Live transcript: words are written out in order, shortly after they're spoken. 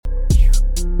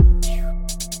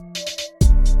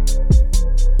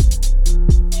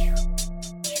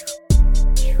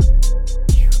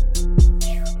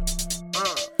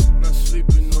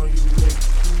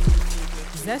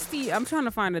I'm trying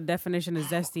to find a definition of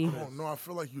zesty. Oh no, I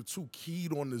feel like you're too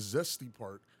keyed on the zesty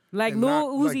part. Like and Lil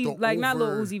not, Uzi, the not Lil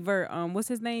over- Uzi Vert. What's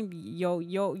his name? Yo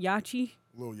Yachi.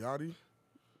 Lil Yachty.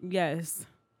 Yes,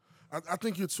 I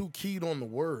think you're too keyed on the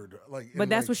word. but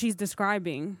that's what she's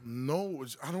describing. No,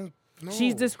 I don't. No.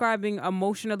 She's describing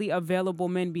emotionally available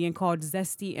men being called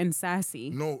zesty and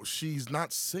sassy. No, she's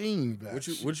not saying that.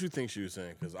 What you think she was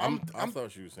saying? Because I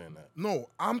thought she was saying that. No,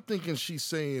 I'm thinking she's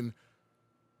saying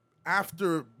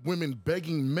after women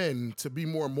begging men to be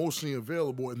more emotionally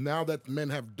available, and now that men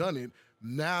have done it,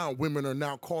 now women are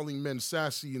now calling men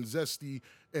sassy and zesty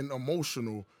and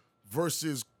emotional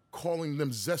versus calling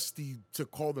them zesty to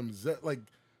call them like.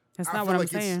 That's I not feel what I'm like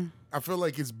saying. I feel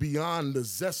like it's beyond the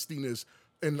zestiness,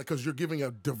 and because you're giving a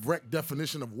direct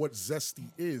definition of what zesty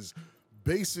is.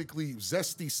 Basically,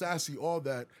 zesty, sassy, all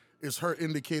that is her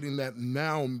indicating that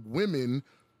now women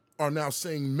are now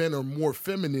saying men are more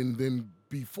feminine than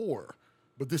before.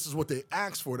 But this is what they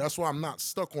asked for. That's why I'm not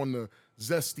stuck on the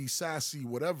zesty, sassy,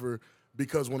 whatever,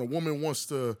 because when a woman wants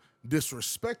to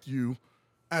disrespect you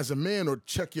as a man or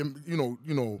check your,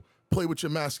 play with your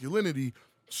masculinity,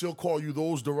 she'll call you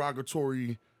those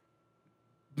derogatory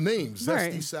names,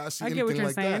 Right. zesty, sassy, I get what anything you're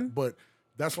like saying. that. But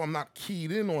that's why I'm not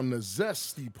keyed in on the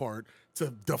zesty part to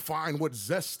define what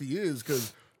zesty is,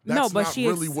 because that's but not she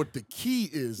really ex- what the key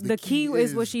is. The key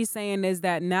is what she's saying is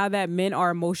that now that men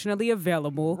are emotionally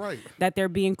available, Right. that they're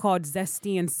being called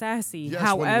zesty and sassy. Yes,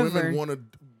 However, when women want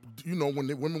to,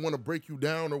 when women want to break you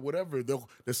down or whatever, they'll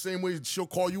the same way she'll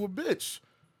call you a bitch.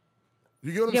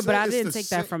 You get what I'm saying? but I It's didn't the take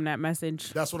that from that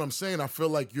message. That's what I'm saying. I feel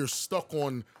like you're stuck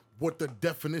on what the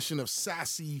definition of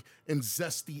sassy and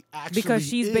zesty actually Because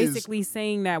she's is. basically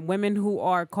saying that women who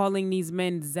are calling these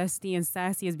men zesty and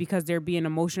sassy is because they're being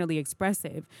emotionally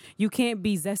expressive. You can't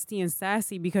be zesty and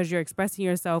sassy because you're expressing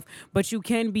yourself, but you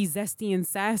can be zesty and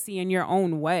sassy in your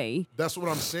own way. That's what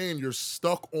I'm saying. You're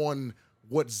stuck on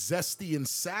what zesty and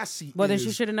sassy Well, then is.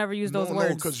 she should have never used those No,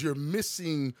 words. because you're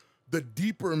missing the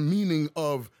deeper meaning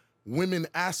of women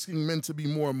asking men to be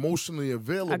more emotionally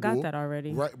available. I got that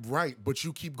already. Right. But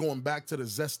you keep going back to the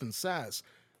zest and sass.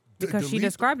 Because she Delete-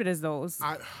 described it as those.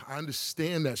 I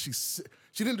understand that. She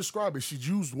didn't describe it. She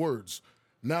used words.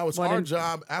 Now it's Well, our then-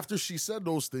 job, after she said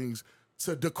those things,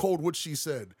 to decode what she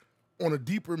said on a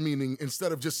deeper meaning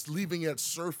instead of just leaving it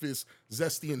surface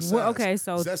zesty and sass. Well, okay,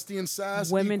 so zesty and sass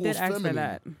women equals did ask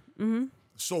feminine. for that.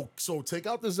 So take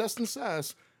out the zest and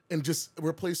sass and just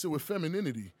replace it with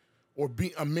femininity, or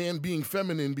be a man being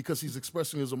feminine because he's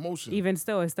expressing his emotion. Even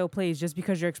still, it still plays. Just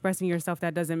because you're expressing yourself,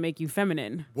 that doesn't make you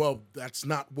feminine. Well, that's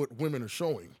not what women are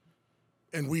showing,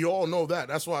 and we all know that.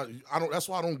 That's why I don't. That's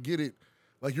why I don't get it.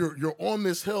 Like you're on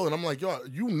this hill, and I'm like, yo,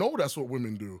 that's what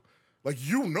women do. Like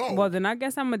Well, then I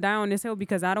guess I'm gonna die on this hill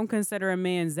because I don't consider a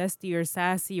man zesty or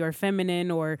sassy or feminine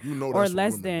or You know that's or what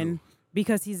less women than do.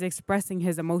 because he's expressing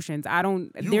his emotions. I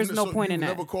don't. There's no point in you've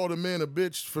that. never called a man a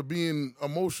bitch for being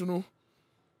emotional.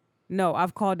 No,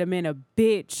 I've called him in a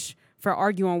bitch for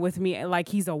arguing with me like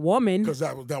he's a woman. Because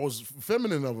that was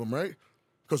feminine of him, right?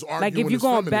 Because arguing Like if you're is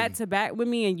going feminine. back to back with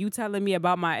me and you telling me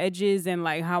about my edges and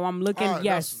like how I'm looking, Ah,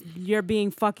 yes, you're being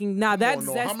fucking. Nah, that's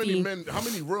no. zesty. How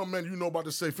many real men you know about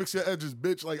to say fix your edges,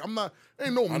 bitch? Like ain't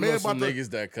no I man know about some to.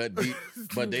 niggas that cut deep,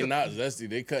 but they not zesty.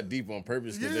 They cut deep on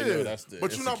purpose because they know that's the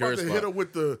but you're not insecure about to spot. hit her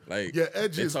with the Like your they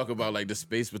edges. talk about like the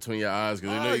space between your eyes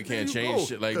because they know Alright, you can't there you change go.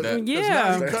 shit like 'Cause- that. 'cause Yeah.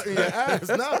 now he cutting your ass.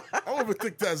 Now I don't even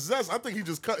think that's zest. I think he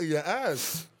just cutting your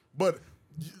ass. But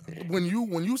when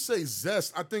you say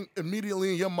zest, I think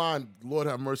immediately in your mind, Lord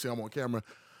have mercy, I'm on camera.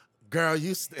 Girl,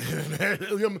 you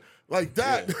like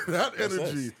that. Yeah. That That's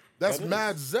energy. zest. That's That is.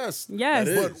 mad zest. Yes.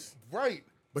 That But is. right.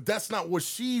 But that's not what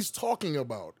she's talking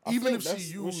about. Even if think she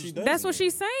that's what used she does. That's what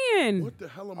she's saying. what the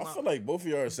hell am I I? feel like both of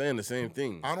y'all are saying the same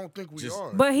thing. I don't think we Just-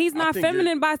 are. But he's not think you're-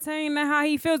 feminine by saying that how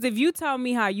he feels. If you tell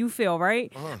me how you feel,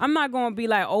 right? I'm not gonna be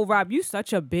like, "Oh, Rob, you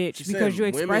such a bitch," She's because saying you're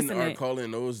expressing women are it.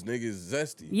 calling those niggas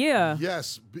zesty. Yeah.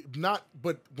 Yes, not.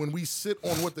 But when we sit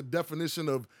on what the definition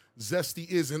of zesty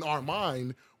is in our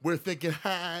mind, we're thinking,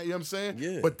 "Ha," you know what I'm saying?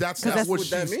 Yeah. But that's 'Cause not that's what what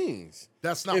that she's- means.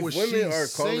 That's not If what women she's are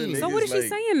calling saying. niggas So what is she like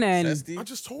saying then? zesty, I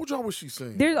just told y'all what she's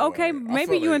saying. There's okay, I maybe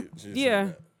felt you like and she was saying yeah.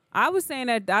 that. I was saying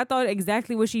that I thought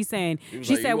exactly what she's saying. He was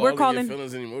She like, said you we're all in calling. your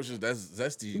feelings and emotions. That's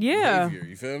zesty Yeah. behavior.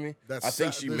 You feel me? That's I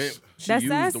think sa- she this- meant she That's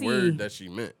used sassy. the word that she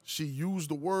meant. She used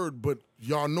the word, but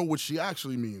y'all know what she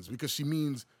actually means because she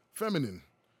means feminine.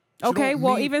 She Okay, don't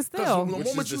well, mean- even 'cause still. the Which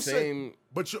moment is you the say, same-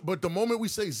 but the moment we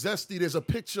say zesty, there's a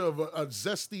picture of a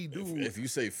zesty dude. If you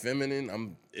say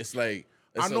feminine, it's like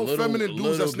I it's know a little, feminine dudes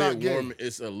little that's bit not gay. warm.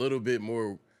 It's a little bit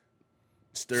more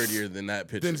sturdier than that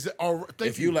picture. Then thank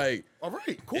if you like, all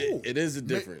right, cool. it is a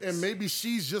difference. And maybe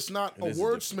she's just not a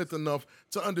wordsmith enough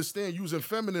to understand using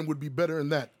feminine would be better in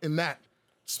that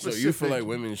specific. So you feel like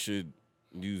women should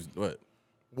use what?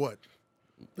 What?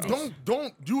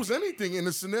 Don't use anything in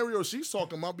the scenario she's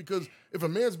talking about, because if a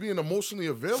man's being emotionally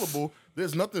available,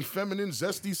 there's nothing feminine,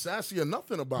 zesty, sassy, or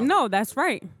nothing about it. No, that's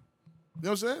right. You know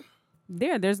what I'm saying?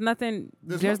 There's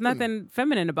nothing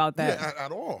feminine about that. Yeah,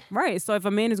 at all. Right. So if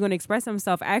a man is going to express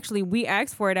himself, actually, we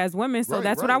ask for it as women. So Right,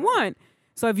 that's what I want.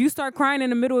 So if you start crying in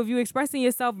the middle of you expressing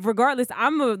yourself, regardless,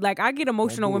 I get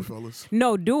emotional Don't do when it, fellas.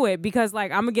 no, do it, because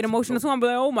like I'm gonna get emotional too. I'm be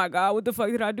like, oh my God, what the fuck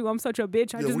did I do? I'm such a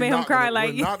bitch. I just made him cry.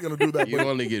 Like we're not gonna do that. You but,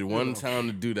 only get one time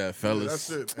to do that, fellas. that's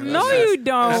it. And no, that's you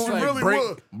don't. That's That's like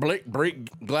really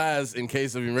break glass in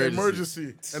case of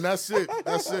emergency. And that's it.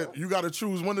 That's it. You got to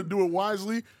choose when to do it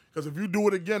wisely. Because if you do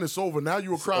it again, it's over. Now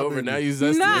you a crybaby. Over now, you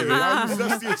zesty. Nah. Now you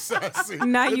zesty and sassy.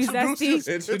 Now you Introduce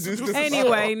zesty. yourself.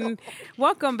 Anyway,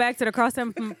 welcome back to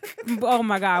the oh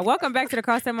my God, welcome back to the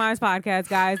Cross Them Minds podcast,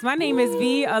 guys. My name is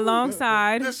V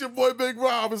alongside. This your boy Big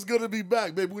Rob. It's good to be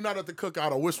back, baby. We're not at the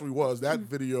cookout. I wish we was. That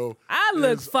video. I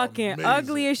look is fucking amazing.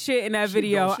 ugly as shit in that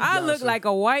video. she I look gassing. like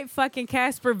a white fucking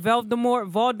Casper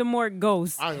Voldemort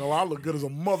ghost. I ain't gonna lie. I look good as a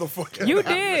motherfucker. You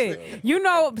did. You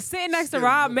know, sitting next to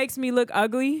Rob makes me look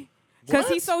ugly. Because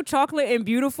What? he's so chocolate and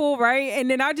beautiful, right? And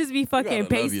then I just be fucking You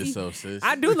gotta love pasty. yourself, sis.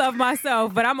 I do love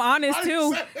myself, but I'm honest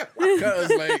too. Cause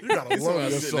like, You gotta it's love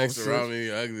about yourself, sitting next to sis. Rami,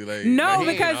 you ugly. Like, No, like, he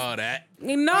because- ain't all that.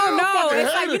 No, fucking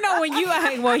it's like, hate you know, when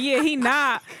you well, yeah, he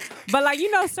not. But like, you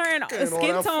know, certain Ain't all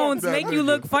skin that, fuck tones that make you nigga.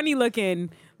 look funny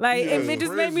looking. Like, Yeah, it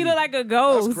just made crazy. me look like a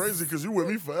ghost. That's crazy because you with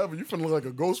me forever. You finna look like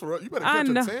a ghost forever. You better I catch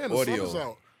know. a tan. The sun Audio. is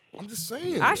out. I'm just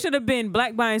saying. I should have been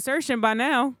black by insertion by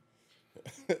now.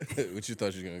 What you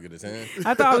thought you was gonna get a tan?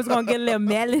 I thought I was gonna get a little You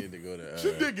melon. need to go to.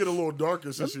 She did get a little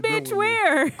darker since she been Bitch, with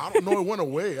where? me. I don't know. It went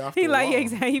away after He a like, while.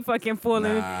 exactly, he fucking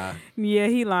fooling. Nah. Yeah,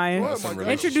 he lying. What, Some my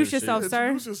God? Introduce relationship yourself, shit. sir.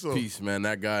 Introduce yourself. Peace, man.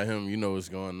 That guy, him. You know what's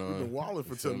going We've been on, wilding for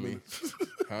 10 feel me? minutes.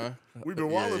 huh? We've been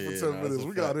Yeah, wilding yeah, for 10 nah, minutes. that's a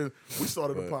We got fact. in. We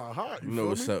started the But pot hot. You know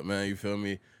what's up, man. You feel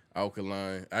me?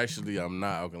 Alkaline. Actually, I'm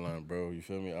not alkaline, bro. You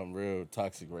feel me? I'm real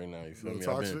toxic right now. You feel Real me?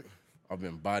 toxic? I've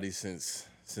been body since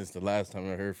the last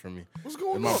time I heard from you. What's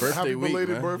going It's my on? birthday Happy week, belated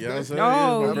man. birthday. You know what I'm saying?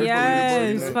 Oh, Yeah, it's my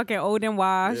yes. birthday. Fucking old and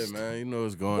washed. Yeah, man. You know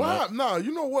what's going What on. happened? Nah,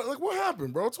 you know what? Like, what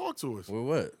happened, bro? Talk to us. With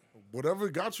what? Whatever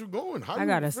got you going. How I you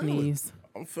gotta feeling? sneeze.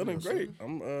 I'm feeling great.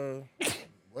 I'm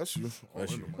Bless you.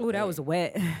 Bless you. Ooh, that was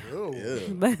wet. Ew.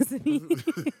 yeah. Bless me.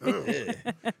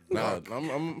 Nah,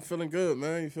 I'm feeling good,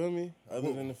 man. You feel me?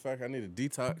 Other than the fact I need a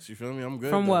detox, you feel me? I'm good.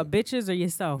 From now. what, bitches or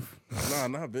yourself? Nah,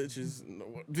 not bitches. No,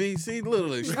 VC,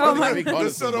 literally. Oh my Be calling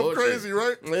This some set up bullshit. crazy,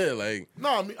 right? Yeah, like No,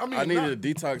 I mean, I needed not a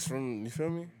detox from. You feel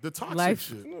me? the toxic Life.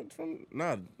 shit.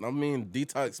 I mean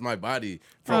detox my body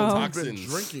from Oh. You've been toxins.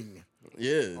 drinking.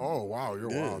 Yeah. Oh wow, you're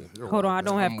wild. You're Hold on, I wild.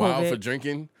 don't have I'm wild for COVID.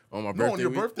 drinking on my No, birthday. on your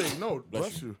week. birthday. No, Bless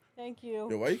bless you. Thank Yo,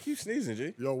 you. why you keep sneezing,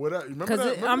 G? Yo, what that? Remember 'Cause that?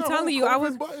 it- Remember I'm that telling whole you, I COVID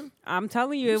was- button? I'm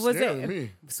telling you, it was scaring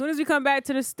me. as soon as we come back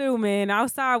to the stew, man,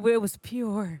 outside it was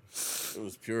pure. It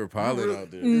was pure pollen out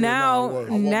there. Now, it was.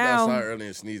 I walked outside now early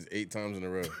and sneezed 8 times in a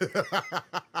row.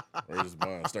 Or just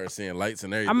blind. Started seeing lights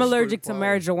and everything. I'm allergic to pollen.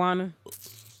 marijuana.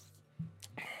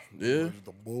 Yeah.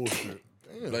 The bullshit.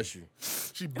 Damn. Bless you.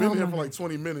 She been here for like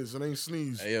 20 minutes and ain't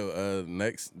sneezed. Hey, yo,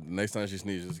 next time she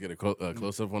sneezes, just get a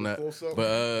close up on that. Close up.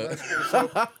 But Next close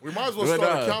up. We might as well but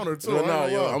start a counter too. but I ain't nah,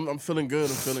 gonna yo, lie. I'm feeling good.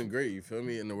 I'm feeling great. You feel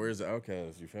me? In the words of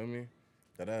Outkast, you feel me?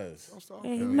 That ass. Stop.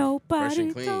 Ain't Fresh nobody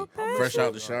and clean. so Fresh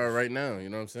out the shower right now. You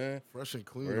know what I'm saying? Fresh and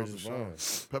clean Where's out the the shower.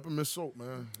 bond? Peppermint soap,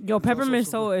 man. Yo, peppermint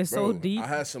so soap is so Bro, deep. I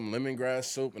had some lemongrass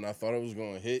soap and I thought it was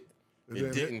gonna hit.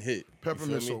 It didn't hit. You Peppermint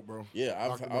feel me? soap, bro. Yeah,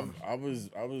 Knock it down. I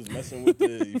was messing with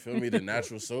the you feel me, the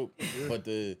natural soap, but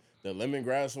the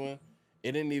lemongrass one,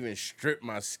 it didn't even strip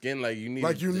my skin like you need.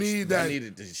 Like you need that- I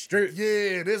needed to strip.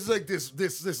 Yeah, there's like this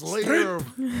layer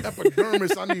of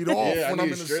epidermis I need off Yeah, I when I'm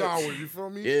need in the strips. shower. You feel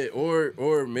me? Yeah,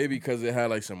 or maybe because it had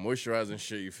like some moisturizing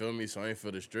shit. You feel me? So I ain't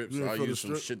feel the strip. You So didn't I feel the use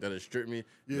some strip? shit that'll strip me.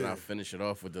 Then Yeah. I finish it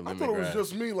off with the I thought it was lemongrass.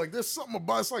 just me. Like there's something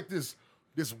about it's like this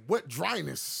wet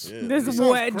dryness. Yeah. This It sounds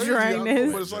wet crazy, I know,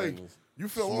 dryness. but it's like Dryness. you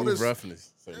feel all Smooth this.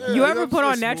 roughness. So, Yeah. You ever I'm put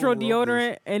on saying natural smooth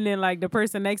roughness. deodorant and then like the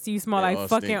person next to you smell They like all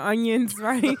fucking stink. onions,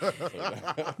 right?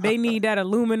 They need that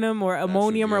aluminum or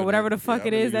ammonium or whatever the fuck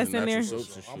it is that's in there. I'm gonna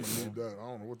need that. I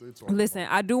don't know what they talking Listen,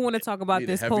 I do want to talk about Need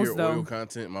this heavier post oil though.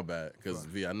 content. My bad, because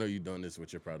V, I know you done this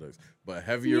with your products, but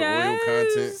heavier oil Yes.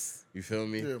 content. You feel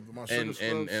me? Yeah, my sugar and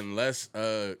scrubs. and less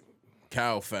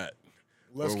cow fat.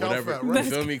 Less or cow whatever. fat, You right?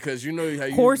 feel me? Because you know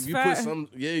how Horse you fat? put some,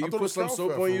 you thought it put was some cow soap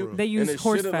fat on for you, real. They use and it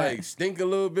horse should fat. like stink a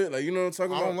little bit. Like you know what I'm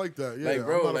talking I about? don't like that. Yeah, like I'm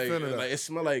bro, not a like fan of that. like it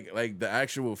smell like the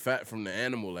actual fat from the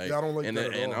animal. Like Yeah, I don't like and that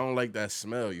at and I all. don't like that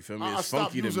smell. You feel me? I It's stopped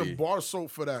funky to using me. bar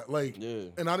soap for that. Like, Yeah.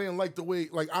 and I didn't like the way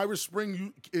like Irish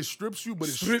Spring. It strips you, but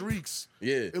it Strip. streaks.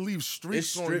 Yeah, It leaves it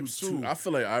streaks on you strips too. I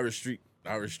feel like Irish streaks.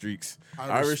 Irish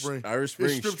Spring. Irish It Spring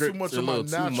strips too strips much a of my little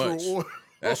too natural much. oil.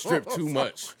 That strip too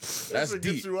much. That's shit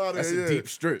gets deep. you outta That's here, a yeah. deep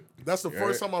strip. That's the You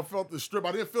first heard? time I felt the strip.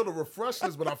 I didn't feel the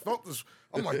refreshness, but I felt this.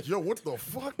 I'm like, yo, what the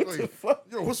fuck? Like,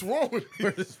 yo, what's wrong with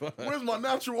me? Where's my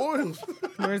natural oils?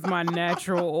 Where's my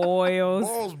natural oils?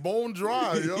 Balls bone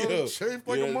dry, yo. Yo, Chafed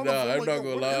like a yeah, motherfucker. nah, I'm Like, not yo, gonna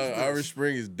what lie. is this? Irish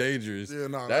Spring is dangerous. Yeah,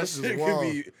 nah, that that's shit just could wild.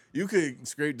 be. You could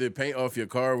scrape the paint off your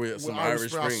car with With some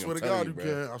Irish Spring. I swear I'm to telling God, you,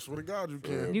 you bro. can. I swear to God, you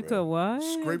can. You could what?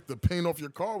 Scrape the paint off your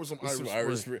car with some Some Irish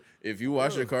Irish Spring. Spring. If you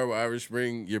wash your car with Irish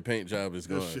Spring, your paint job is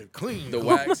gone. This shit clean. The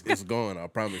wax is gone. I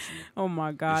promise you. Oh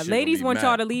my God. shit gonna Ladies be want mad.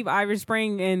 y'all to leave Irish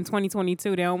Spring in 2022.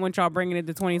 They don't want y'all bringing it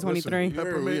to 2023. Listen,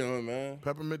 Peppermint. You know, man.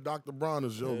 Peppermint Dr.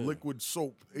 Bronner's, yo, liquid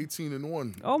soap, 18 in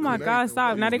 1. Oh my It God, ain't-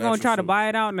 stop. Now use they gonna natural try to soap. buy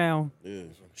it out now. Yeah,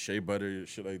 shea butter,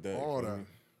 shit like that. All you feel that.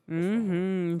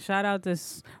 me? Shout out to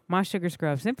my sugar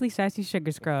scrubs. Simply Sassy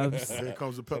Sugar Scrubs. Here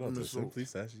comes the Shout out peppermint to soap. Simply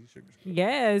Sassy Sugar.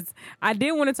 Yes. I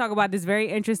did want to talk about this very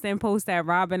interesting post that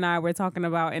Rob and I were talking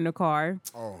about in the car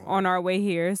on our way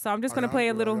here. So I'm just going to play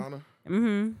a little.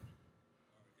 Ayana?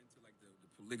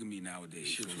 Polygamy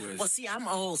nowadays. Well, see, I'm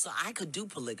old, so I could do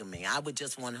polygamy. I would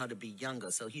just want her to be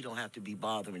younger, so he don't have to be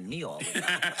bothering me all the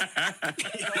time.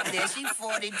 There, she's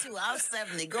 42. I'm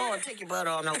 70. Go on, take your butt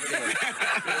on over there.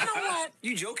 You know what?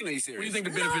 You joking or are you serious? What What do you think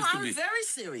the No, benefits could I'm be? very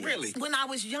serious. Really? When I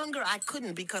was younger, I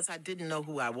couldn't because I didn't know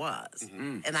who I was.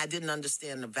 And I didn't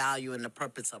understand the value and the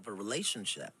purpose of a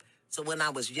relationship. So when I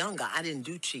was younger, I didn't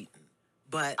do cheating.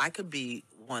 But I could be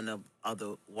one of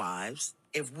other wives.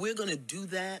 If we're going to do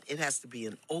that, it has to be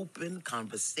an open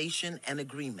conversation and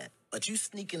agreement. But you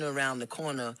sneaking around the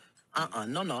corner,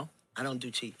 no, I don't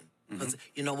do cheating. Because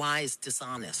you know why? It's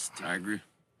dishonest. I agree.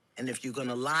 And if you're going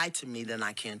to lie to me, then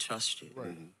I can't trust you.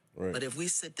 Right. But if we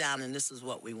sit down and this is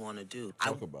what we want to do, I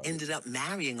about ended up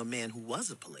marrying a man who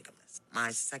was a polygamist.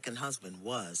 My second husband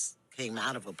came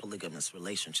out of a polygamous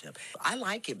relationship. I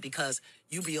like it because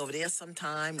you be over there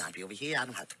sometime, I be over here, I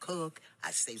don't have to cook,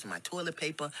 I save my toilet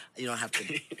paper, you don't have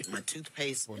to, my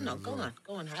toothpaste, go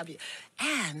on, have you.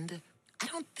 And I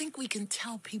don't think we can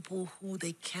tell people who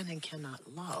they can and cannot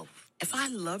love. If I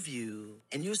love you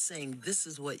and you're saying this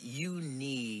is what you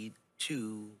need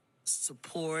to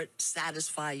support,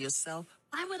 satisfy yourself,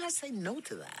 why would I say no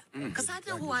to that? Because I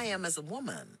know who I am as a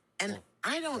woman. And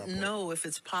I don't know if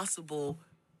it's possible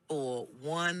for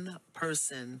one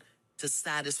person to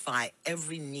satisfy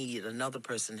every need another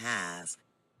person has.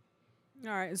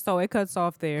 All right. So it cuts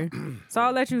off there. So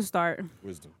I'll let you start.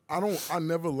 Wisdom. I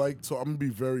never like to, I'm going to be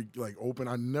very like open.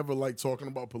 I never like talking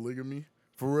about polygamy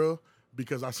for real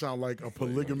because I sound like a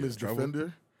polygamous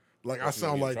defender. Like I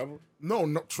sound like, trouble? no,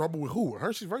 trouble with who?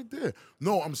 Hershey's right there.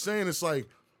 No, I'm saying it's like,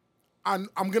 I'm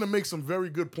going to make some very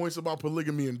good points about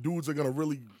polygamy and dudes are going to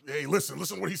really, hey, listen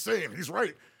what he's saying. He's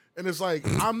right. And it's like,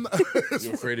 I'm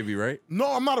You afraid to be right? no,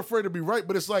 I'm not afraid to be right,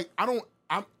 but it's like, I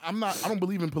don't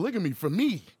believe in polygamy for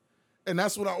me. And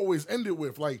that's what I always end it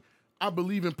with. Like, I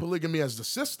believe in polygamy as the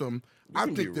system. I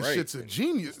can think be this right, shit's a but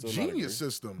genius still not agree.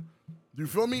 system. You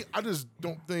feel me? I just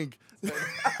don't think,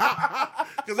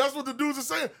 because that's what the dudes are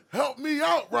saying. Help me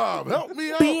out, Rob. Help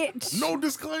me out. Bitch. No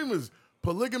disclaimers.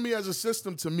 Polygamy as a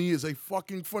system to me is a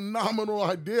fucking phenomenal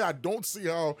idea. I don't see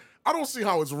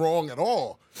how it's wrong at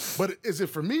all. But is it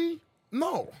for me?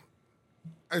 No.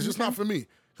 It's just not for me.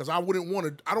 Because I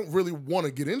don't really want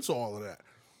to get into all of that.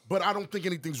 But I don't think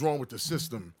anything's wrong with the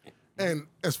system. And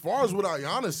as far as what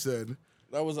Ayana said,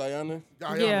 That was Ayana.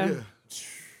 Ayana, Yeah. yeah.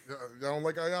 Y'all don't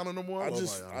like Ayana no more? I love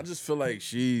just Ayana. I just feel like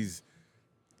she's.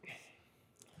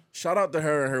 Shout out to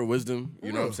her and her wisdom.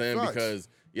 You know what I'm Yeah, saying? facts. Because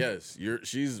yes,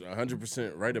 she's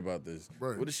 100% right about this.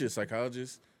 Right. What is she, a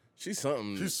psychologist? She's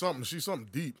something. She's something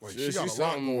deep. Like Yeah, she got she's a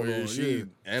lot something going where on. she yeah.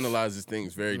 analyzes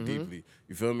things very deeply.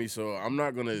 You feel me? So I'm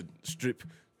not gonna strip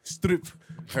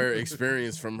her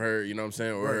experience from her, you know what I'm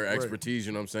saying, or her Right. expertise,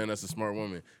 you know what I'm saying? That's a smart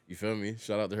woman. You feel me?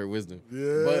 Shout out to her wisdom.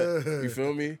 Yeah. But you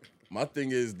feel me? My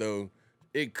thing is though,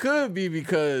 it could be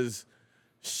because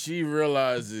she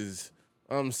realizes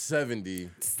I'm 70.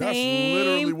 Same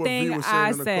literally what V thing was saying I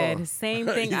in the said. car. Same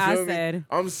thing You I feel me? said.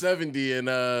 I'm 70 and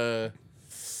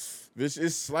bitch,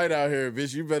 it's slight out here,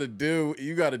 bitch. You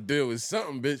gotta deal with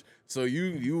something, bitch. So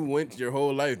you went your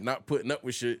whole life not putting up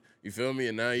with shit. You feel me?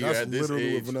 And now you're That's at this literally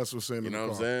age. what Vanessa was saying You in the know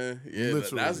what I'm car. saying? Yeah,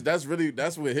 Literally.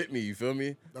 that's what hit me. You feel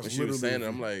me? That's When she was saying it,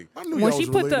 literally- I'm like, I knew When y'all she was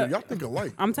put related. the- Y'all think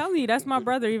alike. I'm telling you, that's my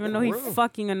brother, even though he's real.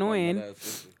 fucking annoying.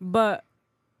 But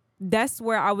that's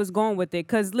where I was going with it.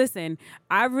 Cause listen,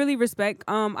 I really respect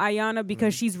Ayana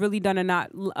because she's really done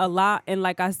a lot. And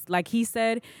like he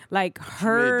said, like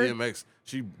her she made DMX.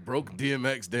 She broke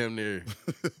DMX damn near.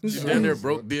 She damn near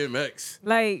broke DMX.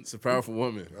 like It's a powerful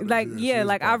woman. like Yeah, she yeah, is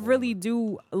like I powerful really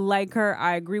do like her.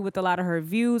 I agree with a lot of her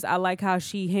views. I like how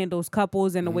she handles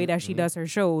couples and the way that she does her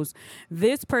shows.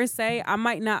 This per se, I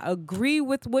might not agree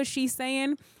with what she's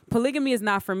saying. Polygamy is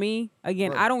not for me.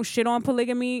 Again, I don't shit on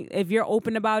polygamy. If you're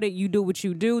open about it, you do what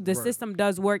you do. The system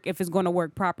does work if it's going to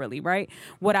work properly, right?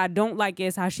 What I don't like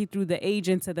is how she threw the age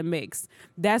into the mix.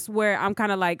 That's where I'm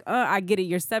kind of like, I get it.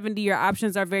 You're 70. Your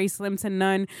options are very slim to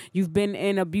none. You've been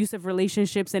in abusive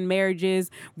relationships and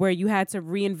marriages where you had to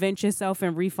reinvent yourself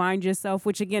and refine yourself,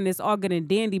 which again, is all good and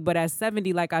dandy. But at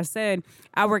 70, like I said,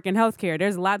 I work in healthcare.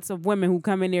 There's lots of women who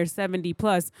come in there 70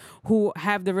 plus who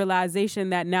have the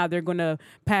realization that now they're going to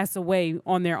pass away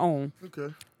on their own.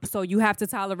 Okay. So you have to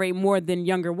tolerate more than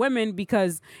younger women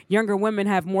because younger women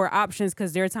have more options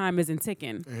because their time isn't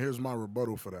ticking. And here's my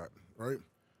rebuttal for that, right?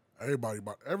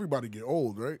 Everybody get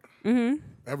old, right? Mm-hmm.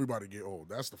 Everybody get old.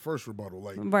 That's the first rebuttal.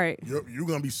 Like, Right. you're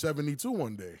gonna be 72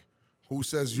 one day. Who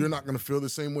says you're not gonna feel the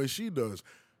same way she does?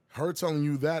 Her telling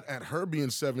you that at her being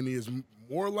 70 is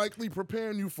more likely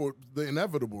preparing you for the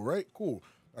inevitable, right? Cool.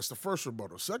 That's the first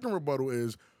rebuttal. Second rebuttal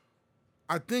is,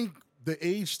 I think the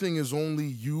age thing is only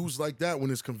used like that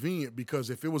when it's convenient, because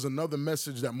if it was another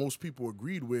message that most people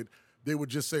agreed with, they would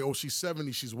just say, oh, she's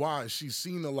 70, she's wise, she's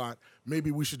seen a lot, maybe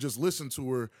we should just listen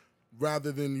to her,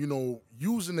 rather than,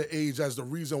 using the age as the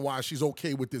reason why she's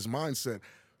okay with this mindset.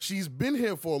 She's been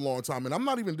here for a long time, and I'm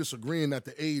not even disagreeing that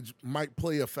the age might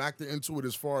play a factor into it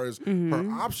as far as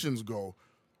her options go,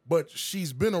 but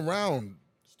she's been around.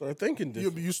 Start thinking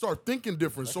different. You start thinking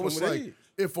different. So it's come with like, age.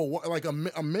 if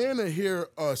a man to hear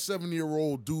a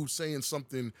 70-year-old dude saying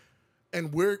something,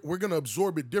 and we're gonna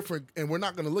absorb it different, and we're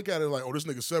not gonna look at it like, oh, this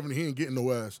nigga 70, he ain't getting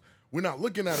no ass. We're not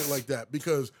looking at it like that,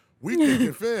 because we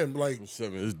thinking, fam, like,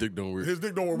 7, his dick don't work. his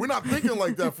dick don't work. We're not thinking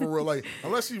like that for real. Like,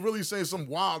 unless he's really saying some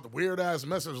wild, weird ass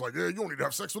message like, yeah, you don't need to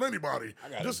have sex with anybody. I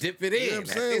gotta Just dip it you in. know what I'm At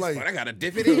saying? this Like, point, I gotta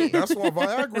dip it in. that's why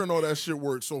Viagra and all that shit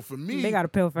works. So for me, They got a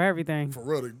pill for everything. for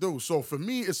real, they do. So for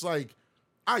me, it's like,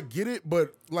 I get it,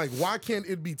 but like, why can't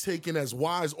it be taken as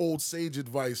wise old sage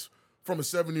advice from a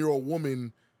 70-year-old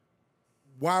woman?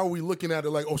 Why are we looking at it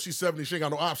like, oh, she's 70, she ain't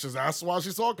got no options? That's why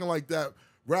she's talking like that,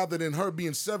 rather than her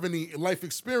being 70 life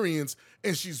experience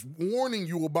and she's warning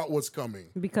you about what's coming.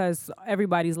 Because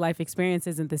everybody's life experience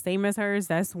isn't the same as hers.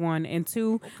 That's one. And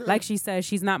two, like she said,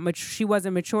 she's not much. She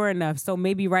wasn't mature enough. So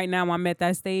maybe right now I'm at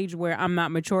that stage where I'm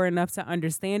not mature enough to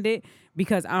understand it,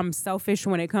 because I'm selfish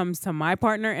when it comes to my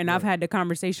partner, and I've had the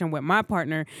conversation with my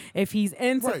partner. If he's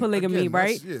into Right, polygamy, again,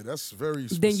 right? that's very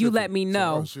specific. Then you let me to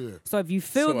know. us, yeah. So if you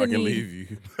feel So the I can need, leave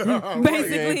you.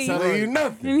 basically, Telling you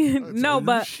nothing. no,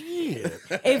 but Shit.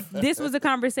 if this was a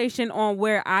conversation on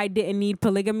where I didn't need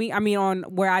polygamy, I mean on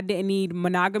where I didn't need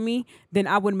monogamy, then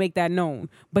I would make that known.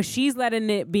 But she's letting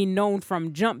it be known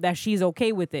from jump that she's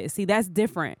okay with it. See, that's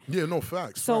different. Yeah, no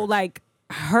facts. So facts. like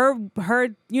her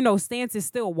stance is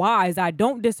still wise. I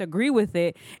don't disagree with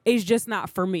it. It's just not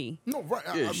for me. No, right.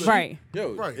 Yeah, Right.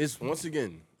 Yo, Right. it's once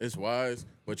again, it's wise,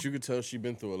 but you could tell she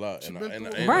been through a lot, and, been and,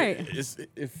 through a and lot. Right.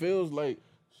 it feels like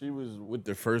she was with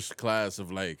the first class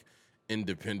of like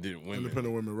independent women.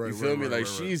 Independent women, right, You feel right, me? right,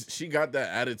 Like right, she got that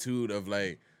attitude of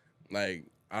like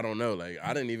I don't know, like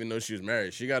I didn't even know she was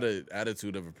married. She got an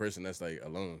attitude of a person that's like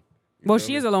alone. You Well, feel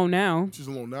she me? is alone now. She's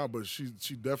alone now, but she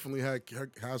definitely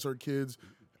has her kids,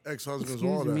 ex-husbands,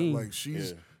 Excuse all that. me. Like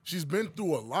she's been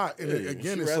through a lot, and Yeah,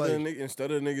 again, she it's rather like, instead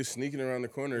of niggas sneaking around the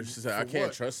corner, she said, "I can't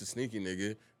what? trust a sneaky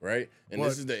nigga." Right, and But-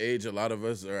 this is the age a lot of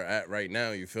us are at right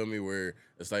now. You feel me? Where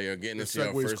it's like you're getting The into your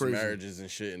segue's first crazy. marriages and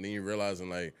shit, and then you're realizing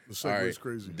like, The all segue's right,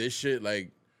 crazy. this shit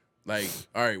like,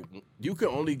 all right, you can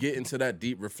only get into that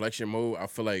deep reflection mode. I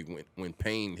feel like when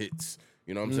pain hits,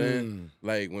 you know what I'm Mm. saying?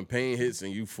 Like when pain hits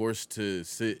and you forced to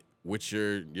sit with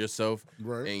yourself,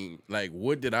 Right. and like,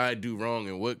 what did I do wrong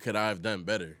and what could I have done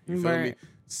better? You feel me? Right.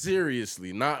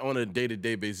 Seriously, not on a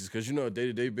day-to-day basis, because a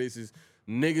day-to-day basis,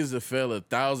 niggas will fail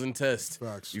 1,000 tests.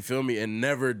 Facts. You feel me? And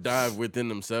never dive within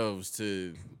themselves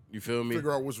to, you feel me?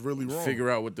 figure out what's really wrong. Figure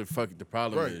out what the fuck the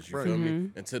problem Right, is. You right. feel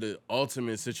me? Until the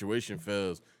ultimate situation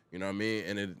fails. You know what I mean?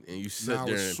 And you sit Now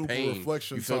there it's in super pain.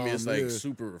 reflection You feel me? It's time, like yeah.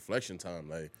 super reflection time.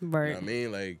 Like, you Right. know what I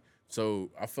mean? Like, so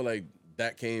I feel like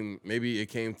that came, maybe it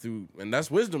came through, and that's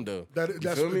wisdom though.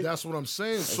 That's what I'm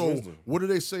saying. So wisdom. what do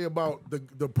they say about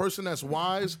the person that's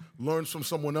wise learns from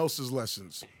someone else's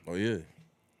lessons? Oh yeah.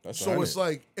 That's So it's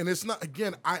like, and it's not,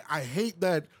 again, I hate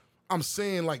that I'm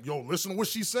saying like, yo, listen to what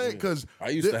she's saying, because I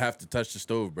used to have to touch the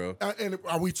stove, bro. and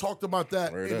we talked about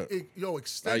that, Word up.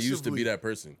 extensively. I used to be that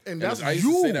person. And that's I used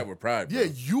to say that with pride, bro. Yeah,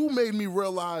 you made me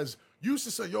realize. You used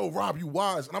to say, yo, Rob, you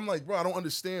wise. And I'm like, bro, I don't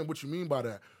understand what you mean by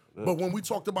that. But when we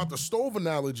talked about the stove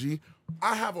analogy,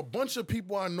 I have a bunch of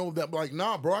people I know that like,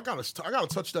 nah, bro, I gotta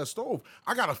touch that stove.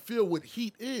 I gotta feel what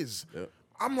heat is. Yeah.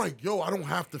 I'm like, yo, I don't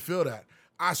have to feel that.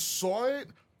 I saw it.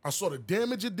 I saw the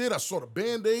damage it did. I saw the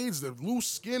Band-Aids, the loose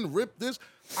skin, ripped this.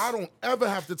 I don't ever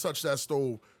have to touch that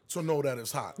stove to know that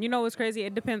it's hot. You know what's crazy?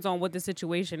 It depends on what the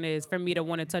situation is for me to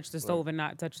want to touch the stove and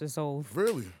not touch the stove.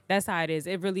 Really? That's how it is.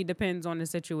 It really depends on the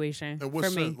situation And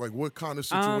for me. like what kind of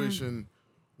situation?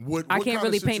 What I kind can't of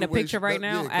really paint a situation- picture right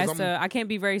that- now. yeah, 'cause I'm- I can't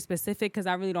be very specific because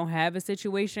I really don't have a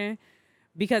situation.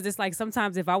 Because it's like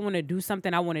sometimes if I want to do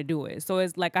something, I want to do it. So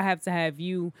it's like I have to have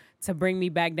you to bring me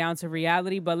back down to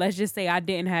reality. But let's just say I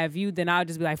didn't have you, then I'll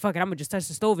just be like, fuck it, I'm going to just touch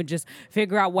the stove and just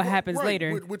figure out what happens right,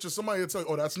 later. Which is somebody will tell you,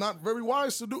 oh, that's not very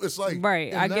wise to do. It's like,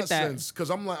 Right, in I get that. sense, because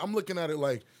I'm looking at it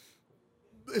like,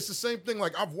 it's the same thing.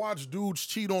 Like I've watched dudes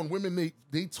cheat on women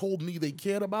they told me they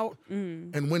cared about,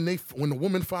 and when the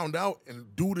woman found out,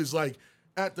 and dude is like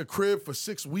at the crib for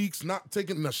 6 weeks, not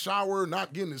taking a shower,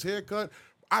 not getting his hair cut.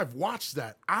 I've watched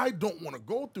that. I don't want to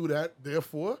go through that.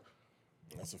 Therefore,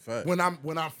 That's a fact. when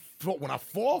I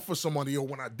fall for somebody, or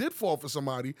when I did fall for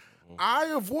somebody, I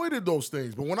avoided those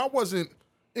things. But when I wasn't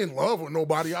in love with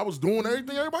nobody, I was doing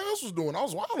everything everybody else was doing. I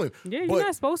was wilding. Yeah, you're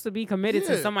not supposed to be committed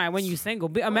to Yeah. somebody when you're single.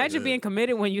 Imagine being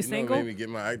committed when you're You know single. what made me get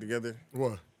my act together?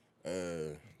 What?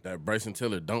 That Bryson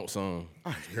Tiller "Don't" song.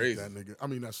 I hate Crazy, that nigga. I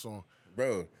mean that song.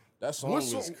 bro. That song What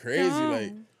was song?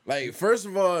 crazy. Like first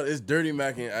of all, it's Dirty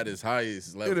Mackin' at its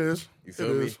highest level. It is. You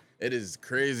feel It me? is. It is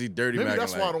crazy Dirty Maybe Mackin'.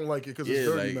 that's why I don't like it, because it's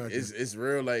dirty like, Mac. it's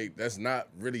real. Like that's not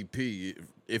really P.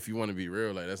 If you want to be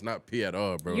real, like that's not P at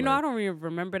all, bro. You know, like, I don't even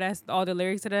remember all the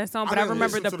lyrics to that song, but I didn't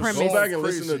remember listen the to the premise. song. Go back and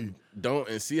Crazy. listen to "Don't"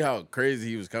 and see how crazy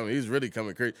he was coming. He was really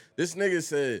coming crazy. This nigga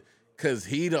said, "Cause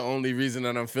he the only reason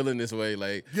that I'm feeling this way."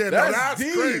 Like, Yeah, that's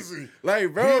deep. crazy.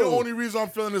 Like, bro, He the only reason I'm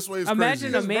feeling this way is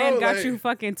Imagine crazy. a man bro, got like- you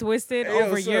fucking twisted Hey, yo,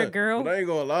 over your son, girl. But I ain't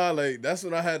gonna lie, like that's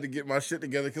when I had to get my shit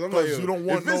together, because I'm like, 'Cause yo, you don't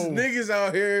want if this no- niggas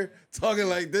out here talking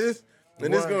like this,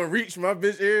 and it's Right. gonna reach my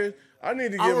bitch ears, I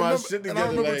need to I get my remember, shit and together. I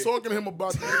remember like, talking to him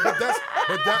about that.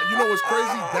 But that, you know what's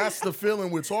crazy? That's the feeling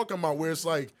we're talking about, where it's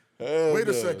like, Hell wait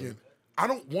a no. second, I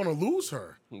don't want to lose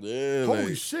her. yeah, Holy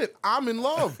like, shit, I'm in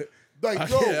love. Like, I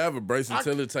yo, can't have a Bryson I-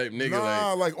 Tiller type nigga.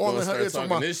 Nah, like all gonna in her start ear talking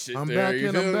about, this shit I'm there, back you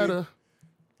and feel I'm me? better.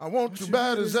 I want you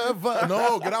bad as ever.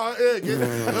 No, get out here.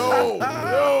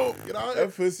 No, get out here.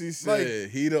 That pussy said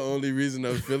he the only reason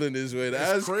I'm feeling this way.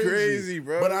 That's crazy,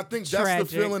 bro. But I think that's Tragic.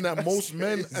 the feeling that most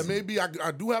men, crazy. and maybe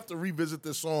I do have to revisit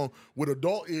this song with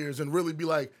adult ears and really be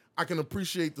like, I can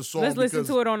appreciate the song. Let's listen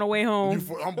to it on the way home.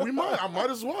 I might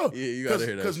as well. Yeah, you gotta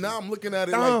hear that Because shit. now I'm looking at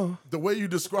it like the way you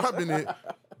describing it.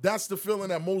 That's the feeling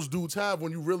that most dudes have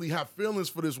when you really have feelings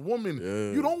for this woman.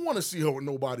 Yeah. You don't want to see her with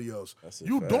nobody else. That's a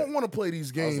You fact. don't want to play these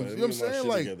I was games. like, You know what I'm let me get my saying? shit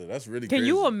Like, together. That's really Can crazy.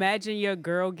 you imagine your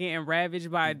girl getting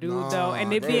ravaged by a dude Nah, though,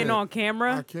 and it bro. being on I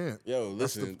camera, can't. Yo,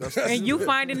 listen. and you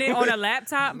finding it on a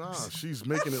laptop? Nah, she's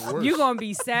making it worse. You gonna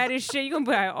be sad as shit. You gonna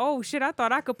be like, oh shit, I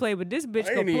thought I could play, but this bitch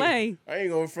could play. I ain't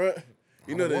gonna front.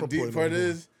 You know don't the wanna play deep no part more.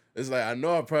 is, it's like I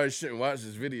know I probably shouldn't watch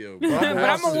this video, but But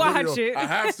I'm gonna watch video. it. I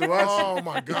have to watch Oh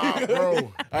my God, bro. it.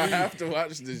 I have to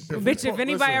watch this shit. Bitch, if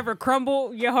anybody Listen, ever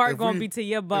crumble, your heart if gonna we- be to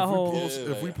your If we butthole. post,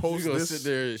 if we post you gonna this, sit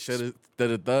there and shut it to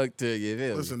the thug till you feel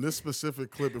me? listen, this specific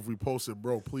clip, if we post it,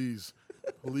 bro, please,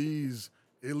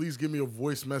 at least give me a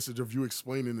voice message of you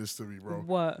explaining this to me, bro.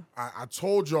 What? I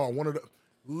told y'all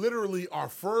literally our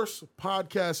first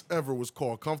podcast ever was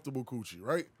called Comfortable Coochie,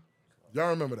 right? Y'all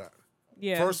remember that?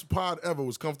 Yeah. First pod ever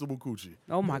was Comfortable Coochie.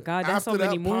 Oh my God, that's so After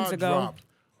many that moons pod ago. dropped,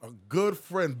 a good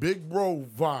friend, Big Bro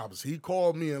Vibes, he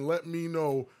called me and let me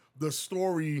know the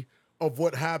story of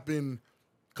what happened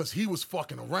because he was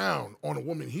fucking around on a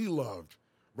woman he loved,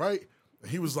 right?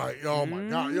 And he was like, oh my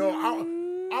God, yo,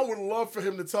 I would love for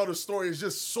him to tell the story. It's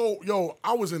just so,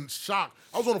 I was in shock.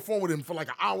 I was on the phone with him for like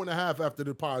an hour and a half after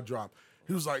the pod dropped.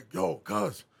 He was like, yo,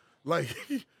 cuz, like,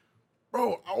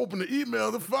 bro, I opened the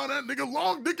email to find that nigga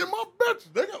long dick in my bitch.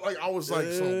 Nigga, like, I was like,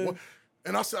 so what?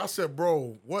 And I said,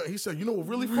 bro, what? He said, you know what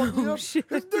really fucked me up? His dick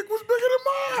was bigger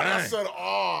than mine. I said,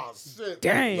 oh, shit.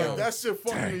 Damn. Like, that shit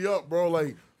fucked me up, bro.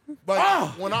 Like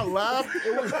when I laughed,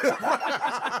 it was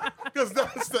because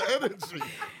that's the energy.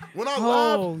 When I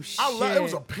laughed, it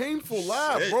was a shit. painful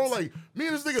laugh, bro. Like, Me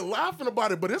and this nigga laughing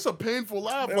about it, but it's a painful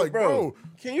laugh. Man, like, bro,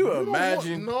 can you don't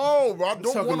imagine? no, bro, I don't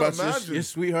Talking want to about imagine. your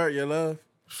sweetheart, your love.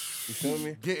 You feel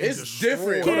me? Getting It's destroyed.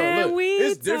 different. Hold on, Can look. we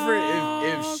It's different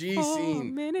if talk she for a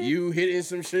seen minute? you hitting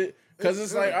some shit. Cause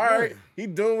it's like, all right, he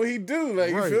doing what he do.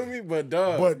 Like, Right. you feel me? But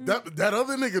dog. But that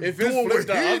other nigga If it's doing what flipped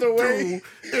the he other way-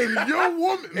 do, and your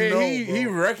woman, and no, he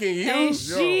bro. wrecking you. And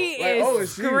she like, is oh,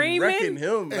 is she wrecking screaming.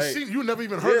 him? And Like, you never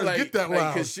even heard her get that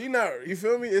loud. Cause she not, you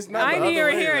feel me? It's not I the didn't other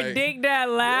even way, hear a like, dick that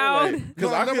loud. Cause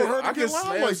No, I I never heard her I get could loud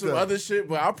slam like some that. other shit,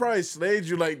 but I probably slayed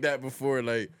you like that before.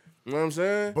 Like, you know what I'm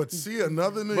saying? But see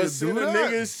another nigga But see do the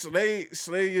that. niggas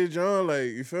slay your John, like,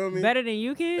 you feel me? Better than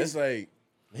you can? It's like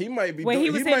he might be. Wait, he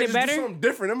was saying might it just better? do something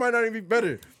different. It might not even be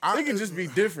better. It could just be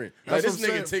different. Like That's this what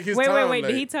I'm nigga saying. take his Wait, time. wait. Like,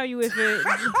 Did he tell you if it?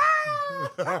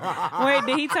 Wait,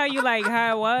 did he tell you like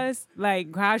how it was,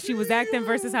 like how she was acting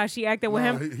versus how she acted with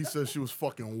Nah, him? he said she was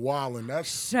fucking wilding.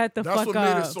 Shut the That's fuck what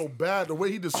up. made it so bad. The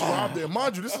way he described it. And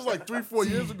mind you, this is like 3-4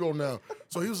 years ago now.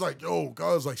 So he was like, "Yo,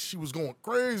 guys, like she was going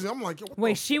crazy." I'm like, "Yo, what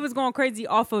Wait, the she was going crazy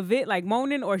off of it, like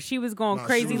moaning, or she was going Nah,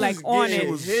 crazy she was like just on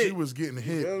getting- it? She was getting you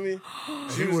hit, feel me?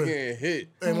 She was would- getting hit.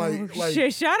 and like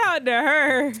Shit, shout out to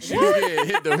her. She was getting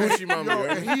hit the hoochie mama. yo,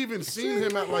 Right? and he even seen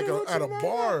him at like at a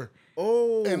bar,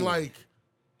 Oh, and like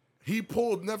he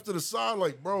pulled Neff to the side,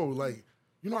 like, "Bro, like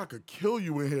you know I could kill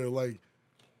you in here, like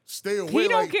stay away." He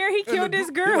don't like, care. He and killed the this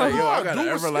dude- girl. like, yo, I Nah, got an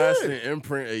dude was everlasting scared.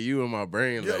 imprint of you in my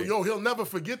brain. Like, Yo, he'll never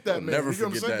forget that, man. never You know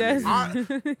what I'm forget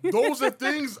saying? that Those are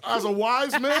things, as a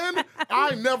wise man,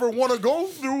 I never want to go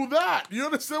through that. You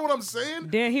understand what I'm saying?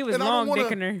 Damn, he was And I don't long wanna-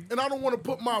 dicking her. And I don't want to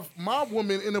put my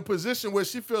woman in a position where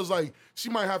she feels like she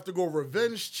might have to go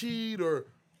revenge cheat or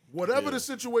whatever the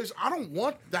situation. I don't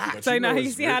want that. So now you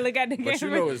it's see how I real- look at the But you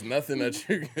camera? know, it's nothing that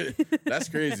you. That's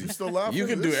crazy. still laughing? You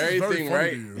can do This is very everything funny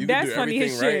right. to you. You That's can do funny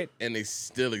as everything right, shit. and they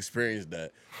still experience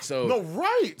that. So No,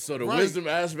 right. So the right. wisdom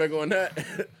aspect on that,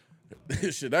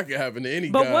 shit, that could happen to any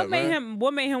But guy. what made man. him?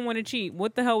 What made him want to cheat?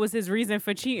 What the hell was his reason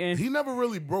for cheating? He never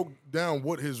really broke down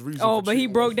what his reason. Oh, for but he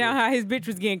cheating broke was down for. how his bitch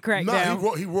was getting cracked No,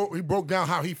 down. he broke down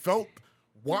how he felt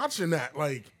watching that.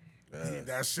 Like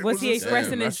that shit Was he insane.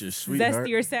 expressing Damn, his that's your sweetheart.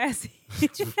 zesty or sassy?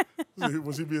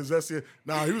 Was he being zesty?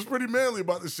 Nah, he was pretty manly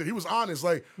about this shit. He was honest.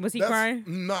 Like, Was he that's- crying?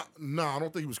 Nah, I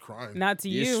don't think he was crying. Not to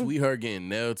Your you. sweetheart getting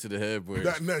nailed to the headboard.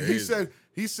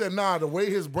 He said, nah, the way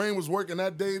his brain was working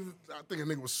that day, I think a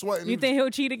nigga was sweating. You think he'll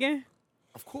cheat again?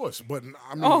 Of course, but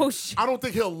I mean, Oh, shit. I don't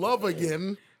think he'll love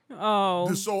again.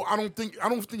 Oh, So I don't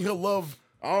think he'll love.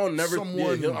 I don't never.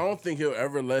 Someone- I don't think he'll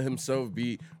ever let himself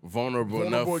be vulnerable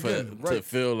enough again, to right.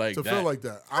 feel like to that. feel like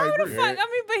that. I who the agree. fuck? I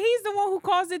mean, but he's the one who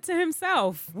caused it to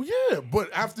himself. Well, yeah, but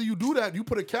after you do that, you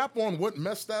put a cap on what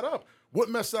messed that up. What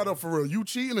messed that up for real? You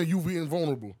cheating or you being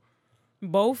vulnerable?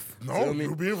 Both. No, Feel me?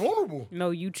 you being vulnerable.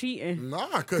 No, you cheating.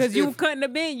 Nah, Because you if- couldn't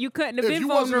have been. You couldn't have if been you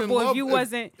wasn't in vulnerable love, if you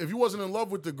wasn't. If you wasn't in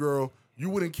love with the girl, you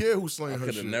wouldn't care who slaying her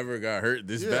Could shit. have never got hurt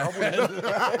this Yeah, I bad.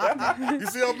 would've- You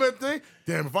see how men think?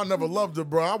 Damn, if I never loved her,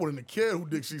 bro, I wouldn't have cared who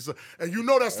dick she sucked. And you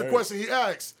know that's the question he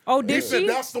asked. Oh, He did said she?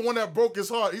 that's the one that broke his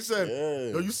heart. He said,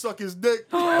 Yeah. yo, you suck his dick.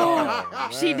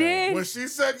 She did. When she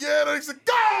said, yeah, then he said,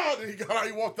 God! And he got out,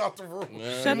 he walked out the room.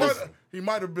 Shut He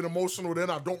might have been emotional then.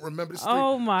 I don't remember this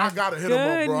Oh, thing. my I gotta hit him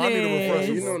up, bro. I need a goodness.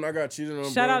 refresher. You bro. know, when I got cheated on,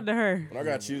 Shout bro, out to her. When I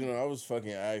got cheated on, I was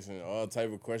fucking asking all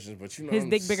type of questions, but you know, His I'm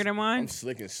dick bigger than mine? I'm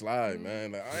slick and slide,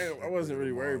 man. Like, I wasn't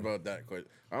really worried about that question.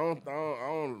 I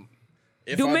don't.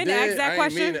 If Do I men did, ask that I ain't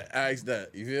question? mean to ask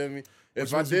that. You feel me? If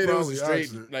Which I means you did, it was probably straight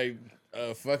asked it.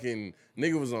 like fucking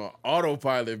nigga was on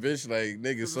autopilot, bitch. Like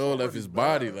nigga soul left his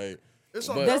body, like. It's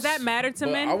But- Does that matter to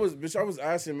But men? I was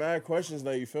asking mad questions,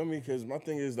 like you feel me? Because my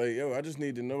thing is like, yo, I just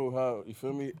need to know how you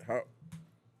feel me. How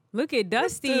Look at What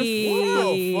Dusty.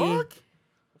 the fuck?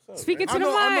 Speaking to I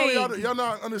know the mic. y'all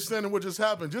not understanding what just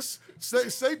happened. Just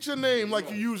state your name like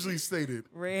you usually stated.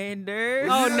 Randers.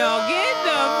 Oh no, get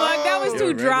the fuck. That was Yo, too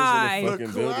Randers in the dry. fuck- The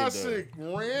Fucking building, classic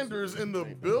Randers in the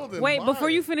building. Wait, My- before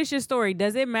you finish your story,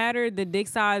 does it matter the dick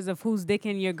size of who's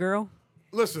dicking your girl?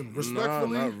 Listen, nah,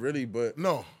 respectfully, not really, but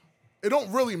no. It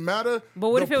don't really matter. But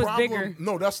what The if it was problem- bigger?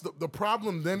 No, that's the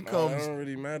problem then it comes. don't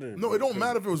really matter. No, it don't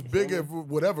matter if it was big, if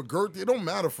whatever girth. It don't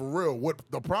matter for real. What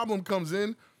the problem comes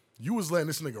in, you was letting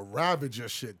this nigga ravage your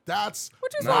shit. That's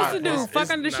What you Nah, supposed to do? it's- Fuck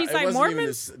it's under not- sheets it like wasn't even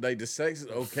Mormons? like the sex is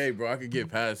okay, bro. I could get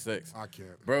past sex. I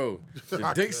can't. Bro, the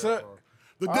I dick can't, suck. bro.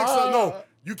 The dick suck. No,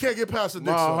 you can't get past the dick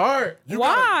My suck. heart. You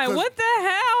Why? gotta- What the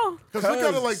hell? Cause look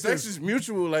at it like sex this. is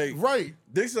mutual. Like Right.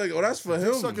 dick's like, oh, that's for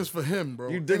him. Dick suck is for him, bro.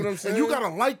 You dig and, what I'm saying? And you gotta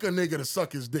like a nigga to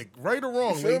suck his dick, right or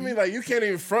wrong. You feel lady? me? Like you can't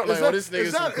even front like, Is oh, that- this nigga's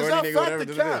is some that- is corny that nigga, fact whatever. or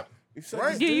da-da-da. cap? You suck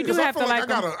Right? his Yeah, you dick. do 'Cause I have feel to like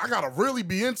like I gotta really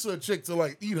be into a chick to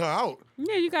like eat her out.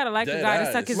 Yeah, you gotta like a Dead guy to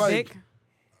ass. suck his Like, dick.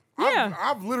 Yeah.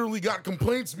 I've literally got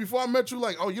complaints before I met you.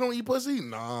 Like, oh, you don't eat pussy?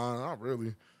 Nah, not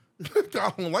really.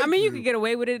 I don't like I mean, you you could get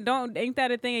away with it. Ain't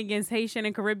that a thing against Haitian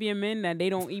and Caribbean men that they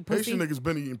don't eat pussy? Haitian niggas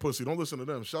been eating pussy. Don't listen to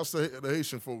them. Shouts to the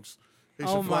Haitian folks.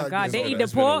 Haitian Oh my flag God, niggas. they eat the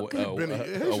That's been pork. a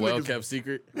Haitian well-kept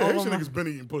secret. Yeah, Haitian niggas been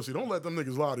eating pussy. Don't let them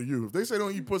niggas lie to you. If they say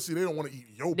don't eat pussy, they don't want to eat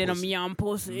your They them pussy. yum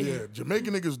pussy. Yeah,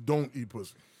 Jamaican niggas don't eat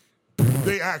pussy.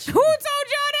 They actually. Who told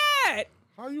y'all that?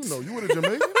 How you know? You with a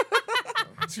Jamaican?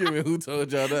 Excuse me, who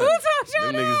told y'all that? Who told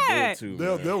y'all Them niggas that? do it too.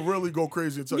 man. They'll really go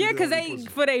crazy and tell Yeah, you. because don't they eat pussy.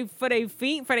 for they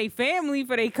feet, for they family,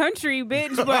 for they country,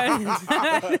 bitch.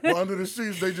 But But under the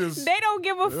sheets, they just. they don't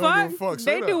give a They don't fuck. give a fuck.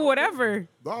 Say They do that. whatever.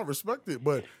 I respect it.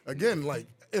 But again, like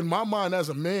in my mind as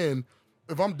a man,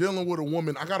 if I'm dealing with a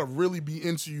woman, I gotta really be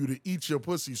into you to eat your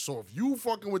pussy. So if you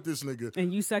fucking with this nigga,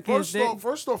 And you suck his dick.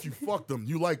 first off, you fucked him.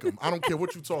 You like him. I don't care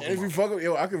what you talking And if you about. fuck with,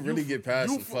 yo, I could really get past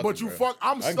You some fucking, but you bro. fuck.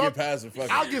 I'm I stuck. can get past some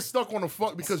fucking. I get stuck on the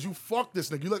fuck because you fucked this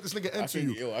nigga. You let this nigga enter can-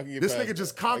 you. yo, I can get This past nigga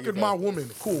just that. I can conquered get my past woman.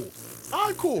 Cool. All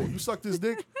right, cool. You sucked his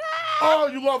dick. Oh,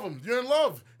 you love him. You're in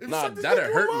love. If you Nah, suck this that'd dick,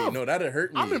 you hurt in me. love. No, that'd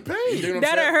hurt me. I'm in pain. You dig what I'm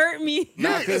That'll saying? hurt me. Nah,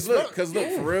 Yeah, cause it's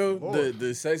look, for real, Lord.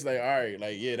 the sex, like, all right,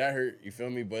 like, yeah, that hurt. You feel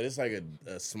me? But it's like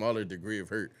a smaller degree of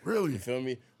hurt. Really? You feel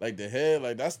me? Like the head,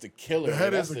 like that's the killer. The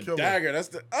head that's is the the killer. dagger. That's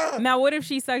the Now, what if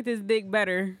she sucked his dick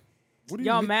better? What do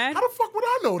Y'all mean? mad? How the fuck would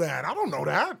I know that? I don't know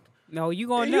that. No, you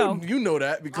gonna And know. you know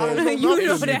that because I don't know if nothing.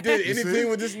 you that. did You see? anything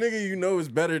with this nigga, you know it's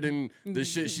better than the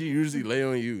shit she usually lay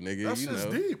on you, nigga. That's you just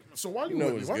know. deep. So why You you know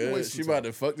with me? it's Why you good. wasting She time? about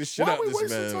to fuck the shit Why out we this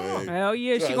wasting man. time? man. Hell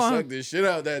yeah, she She gonna suck this shit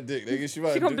out that dick, nigga. She about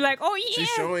she to gonna do- be like, oh yeah. She's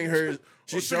showing her.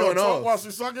 She's She gonna showing talk while off.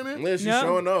 she's sucking it? Yeah, she's Yep.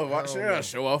 showing off. She gotta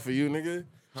show off for you, nigga.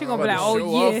 She gonna be like, about to oh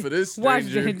show off yeah. for this Watch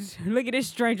stranger. this. Look at this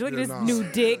stranger. Look Yeah, at this nah. new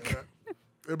dick.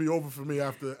 It'll be over for me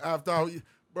after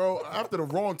after the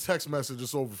wrong text message.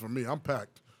 It's over for me. I'm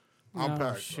packed. I'm Oh,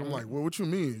 packed. shit. I'm like, well, what you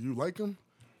mean? You like him?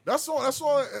 That's all. That's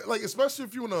all. Like, especially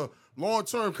if you in a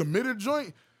long-term committed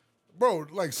joint, bro.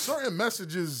 Like certain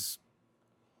messages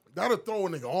that'll throw a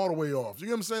nigga all the way off. You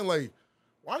get what I'm saying? Like,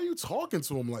 why are you talking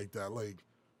to him like that? Like,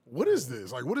 what is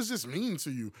this? Like, what does this mean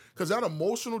to you? Because that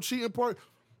emotional cheating part,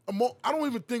 I don't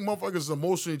even think motherfuckers is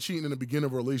emotionally cheating in the beginning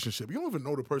of a relationship. You don't even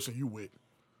know the person you with.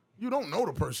 You don't know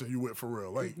the person you with for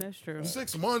real. Like, That's true.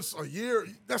 6 months, a year,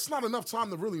 that's not enough time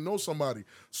to really know somebody.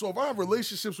 So if I have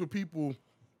relationships with people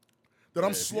that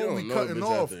I'm if you don't slowly know a cutting bitch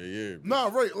off. after a year, bitch. Nah,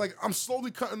 right. Like I'm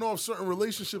slowly cutting off certain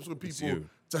relationships with people you.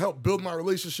 to help build my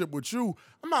relationship with you.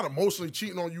 I'm not emotionally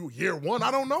cheating on you year one.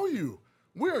 I don't know you.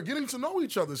 We are getting to know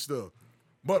each other still.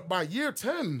 But by year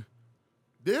 10,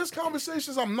 there's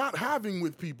conversations I'm not having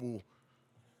with people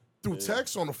through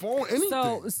text, on the phone,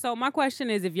 anything. So my question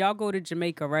is, if y'all go to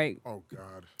Jamaica, right, Oh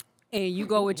God. and you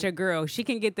go with your girl, she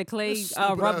can get the clay This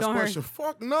rubbed stupid-ass on her, question.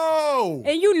 Fuck no.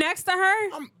 and you next to her.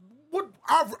 What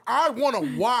I want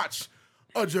to watch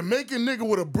a Jamaican nigga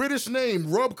with a British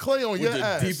name rub clay on With your the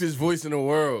ass. deepest voice in the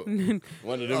world.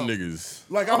 One of them niggas.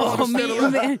 Like I don't Oh,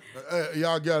 understand. man.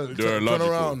 Y'all got it. They're Turn illogical.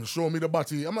 around, show me the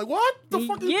body. I'm like, what the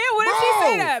fuck? Yeah, what if she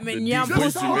say that, man? The Yeah, deepest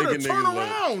Just tell her to Jamaican turn niggas,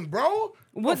 like- around, bro.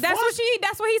 What? The That's fuck? what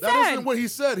That's what he That said. isn't what he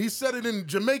said. He said it in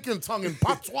Jamaican tongue, in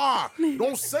patois.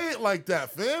 Don't say it like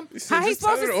that, fam. How he Just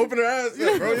tell supposed her to- to open her ass.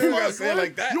 Yeah, bro, you don't gotta say it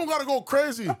like that. You don't gotta go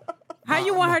crazy. How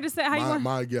you want her to say? How you want?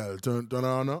 My girl, turn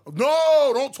around now.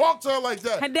 No, don't talk to her like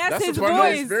that. That's his a part of the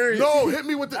voice. experience. No, hit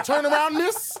me with the turn around,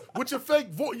 miss, with your fake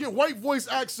your white voice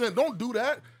accent. Don't do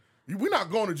that. We're not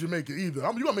going to Jamaica either.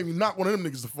 You gonna make me knock one of them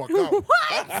niggas the fuck out.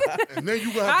 What? And then you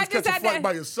gonna I have to just catch a had flight to-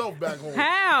 by yourself back home.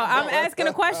 How? I'm asking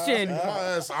a question. My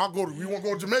ass, I'll go to. You want to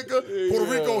go to Jamaica,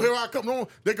 Puerto Rico? Here I come. No,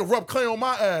 they can rub clay on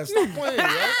my ass. Stop playing,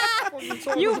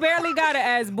 right? You barely got an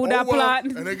ass, Buddha Oh, well, plot.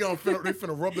 and they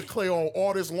finna rub the clay on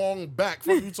all this long back.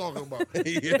 What you talking about?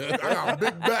 Yeah. I got a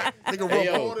big back. They can rub Hey,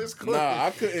 all yo, this clay. nah,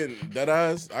 I couldn't. That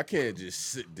eyes, I can't just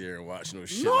sit there and watch no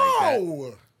shit like that.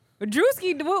 No.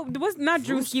 Drewski, what's not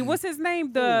Drewski? Drewski. What's his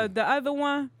name? The other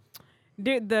one.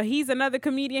 He's another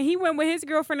comedian. He went with his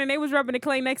girlfriend and they was rubbing the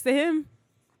clay next to him.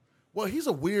 Well, he's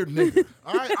a weird nigga.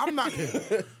 All right, I'm not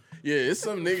him. Yeah, it's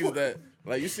some niggas that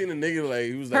like you seen a nigga like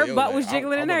he was Her like yo, butt like, was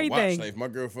jiggling I and wanna watch. everything. Like if my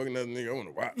girl fucking another nigga, I want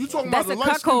to watch. You talking That's about the a light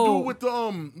skinned cuckold.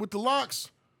 dude with the locks?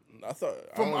 I thought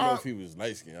I From don't know our- if he was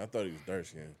light skinned. I thought he was dark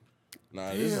skinned.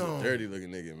 Nah, this is Damn. a dirty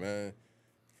looking nigga, man.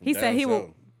 From He said down he would south.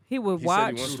 he would He said he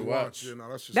watch. wants to watch. Yeah, no,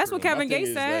 that's just That's what crazy. Kevin My thing Gates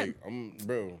is, said. like,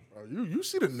 bro. You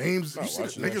see the names, you Not see the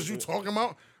watching that niggas you shit. talking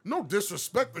about. No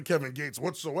disrespect to Kevin Gates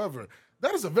whatsoever.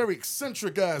 That is a very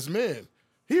eccentric ass man.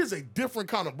 He is a different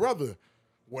kind of brother.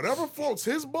 Whatever floats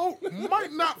his boat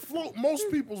might not float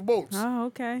most people's boats. Oh,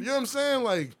 okay. You know what I'm saying?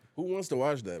 Like, Who wants to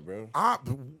watch that, bro?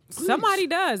 please. Somebody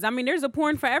does. I mean, there's a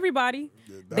porn for everybody.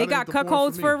 that they ain't got the porn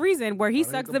cuckolds for for a me. reason where he That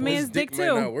ain't sucks the the porn. man's dick might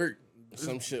not too. work.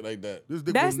 Some shit like that. This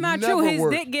dick That's will not never true. His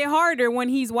work. dick get harder when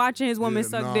he's watching his woman Yeah,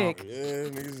 suck nah. dick. Yeah,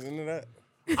 niggas into that.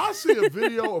 I see a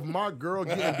video of my girl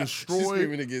getting She's destroyed.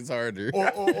 screaming it gets harder.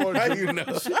 Or How you know?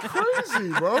 She crazy,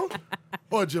 bro.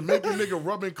 Or a Jamaican nigga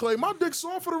rubbing clay. My dick's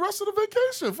soft for the rest of the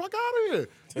vacation. Fuck out of here.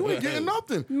 You ain't getting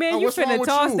nothing. Man, Now, you what's wrong finna with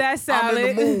toss you? that I'm salad.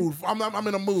 in the mood. I'm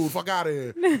in a mood. Fuck out of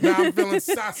here. Now I'm feeling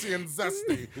sassy and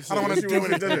zesty. I don't want to What do you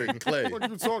want to anything. do? Clay. What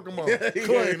you talking about?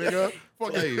 Clay, nigga.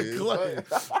 Fucking clay.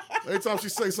 Every time she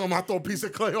say something, I throw a piece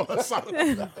of clay on her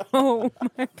side. Oh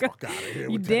my god. Fuck out of here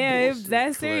You with that damn, bullshit.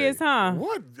 that serious, huh?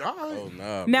 What? All right. Oh,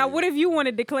 nah. Now, bro. what if you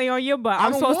wanted to clay on your butt? I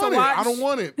I'm don't supposed want to it. watch. I don't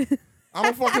want it. I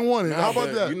don't fucking want it. Nah, How about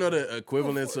but that? You know the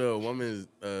equivalent to a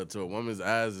woman's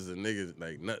eyes is a nigga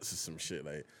like nuts or some shit.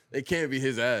 Like they can't be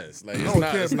his ass. Like No, it's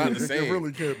not. it It's can't not be. the same. It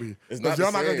really can't be. It's 'Cause not the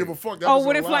y'all not gonna same. give a fuck. That Oh, was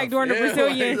what a if like laugh. during the Yeah,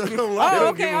 Brazilian? like- They don't Oh,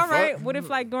 okay, give a all right. fuck. What if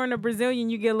like during the Brazilian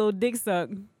you get a little dick suck?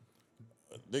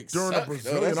 Dick During suck. the No,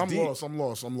 Brazilian, that's I'm deep.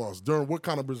 lost. During what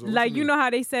kind of Brazilian? Like you know how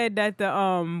they said that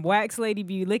the wax lady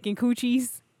be licking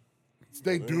coochies.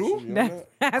 they do.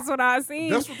 That's what I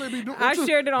seen. That's what they be doing. I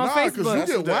shared it on Nah, 'cause Facebook. you That's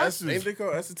get what the- waxes. Ain't they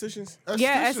called estheticians?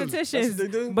 Yeah, Estheticians. That's what they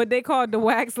do? estheticians. But they called the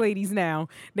wax ladies now.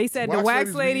 They said the Wax wax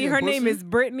ladies be lady, eating her name pussy? is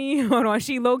Brittany. Hold on,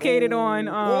 she located on.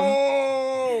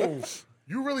 Whoa!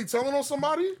 You really telling on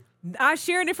somebody? I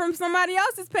shared it from somebody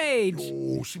else's page.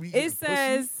 Oh, she be eating It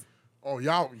says. pussy? Oh,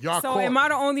 y'all So caught. am I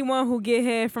the only one who get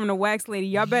head from the wax lady?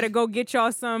 Y'all better go get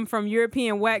y'all some from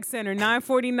European Wax Center,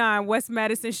 949 West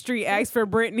Madison Street. Ask for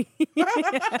Brittany.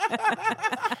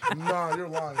 Nah, you're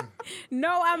lying.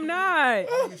 No, I'm not.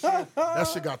 That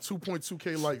shit got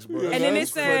 2.2K likes, bro. And then it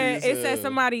That's funny said as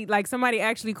hell. somebody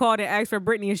actually called and asked for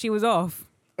Brittany and she was off.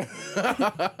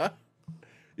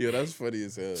 Yeah, that's funny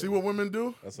as hell. See what women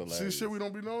do? That's See hilarious. shit we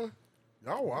don't be knowing?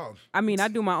 Y'all wild. I mean, I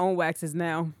do my own waxes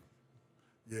now.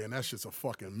 Yeah, and that shit's a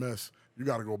fucking mess. You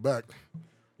gotta go back.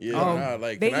 Yeah, nah,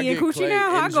 like they can I eating get coochie clay now?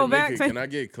 in I go back Jamaica, to- Can I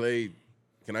get clay?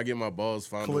 Can I get my balls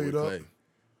fondled with Clayed up? clay?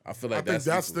 I feel like I think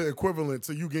that's equal. the equivalent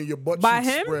to you getting your butt By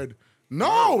cheeks him? spread.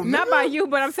 No, Not nigga. by you,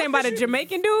 but I'm saying by the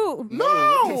Jamaican dude.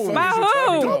 No, By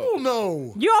who? Double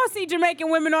no. You don't see Jamaican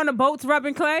women on the boats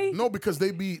rubbing clay? No, because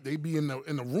they be in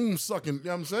the room sucking. You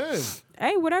know what I'm saying?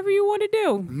 Hey, whatever you want to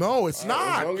do. No, it's As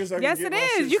not. long as I can Yes, get it my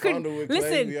is. shit You can fondled with clay,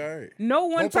 listen. we all right. No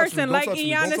one Don't touch me, person, don't like touch me,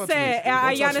 don't Iyanna touch me. said, Don't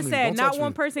touch Iyanna me, said, don't not touch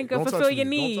one me. person can Don't touch fulfill me, your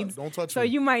don't tou- needs. don't touch So me.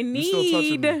 you might You still touching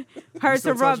need me. her You to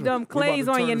still rub touching me. them We about clays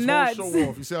to on turn your this nuts. whole show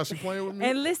off. You see how she playing with me?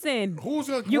 And listen, Who's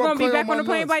gonna you're rub gonna be clay back my on the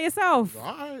plane by nuts? yourself. All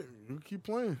right, you keep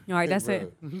playing. All right, that's Bro,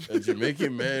 it. A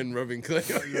Jamaican man rubbing clay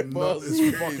on your Nut balls is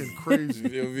is fucking crazy. crazy.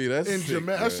 You know what I mean? That's In sick, Jamaica,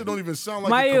 bro. that shit don't even sound like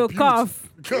Mario it computes.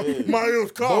 cough. Mario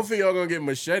cough. Both of y'all gonna get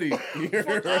machete.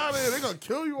 Fuck out of there. They gonna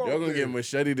kill you. Y'all gonna get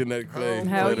macheted in that clay.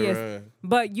 Hell later yes. on.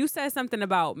 But you said something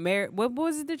about marriage. What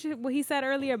was it what he said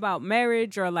earlier about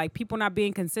marriage or like people not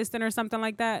being consistent or something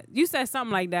like that? You said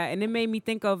something like that, and it made me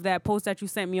think of that post that you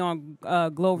sent me on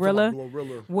Glorilla,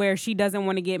 Glorilla. where she doesn't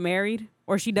want to get married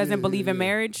or she doesn't believe in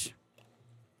marriage.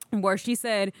 Where she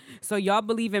said, "So y'all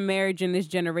believe in marriage in this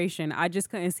generation? I just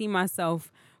couldn't see myself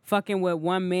fucking with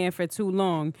one man for too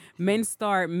long. Men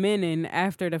start menning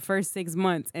after the first 6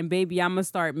 months, and baby, I'ma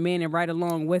start menning right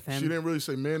along with him." She didn't really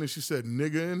say man, and she said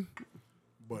nigga in.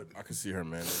 But I can see her,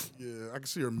 man. yeah, I can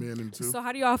see her man in too. So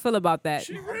how do y'all feel about that?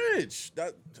 She rich.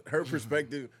 That her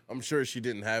perspective. I'm sure she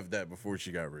didn't have that before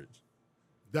she got rich.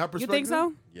 That You perspective. think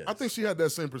so? Yes. I think she had that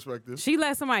same perspective. She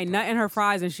let somebody nut in her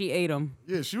fries and she ate them.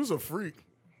 Yeah, she was a freak.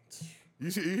 You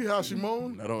hear how she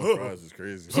moaned? That on fries is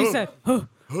crazy. She said, huh.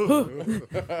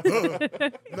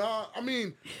 Nah, I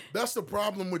mean, that's the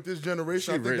problem with this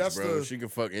generation. She I think rich, that's bro. the She can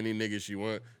fuck any nigga she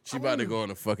want. She about to go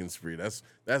on a fucking spree. That's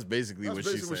basically that's what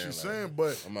basically she's what saying. she's like, saying.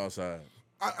 But I'm outside.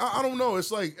 I don't know. It's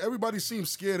like everybody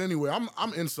seems scared anyway.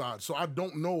 I'm inside, so I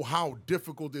don't know how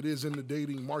difficult it is in the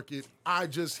dating market. I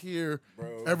just hear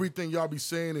everything y'all be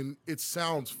saying, and it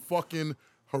sounds fucking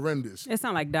horrendous. It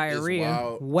sounds like diarrhea.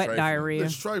 wild, Wet trifling. diarrhea.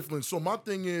 It's trifling. So my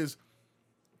thing is,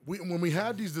 when we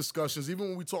had these discussions, even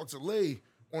when we talked to Lay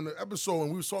on the episode,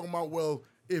 and we was talking about, well,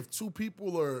 if two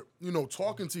people are,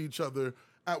 talking to each other,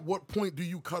 at what point do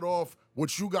you cut off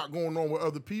what you got going on with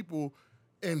other people,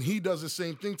 and he does the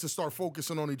same thing to start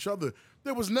focusing on each other?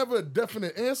 There was never a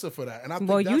definite answer for that. And I think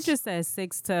Well, you that's- just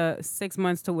said 6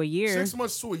 months to a year. 6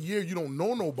 months to a year, you don't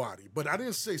know nobody. But I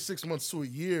didn't say 6 months to a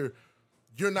year,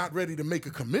 you're not ready to make a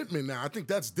commitment now. I think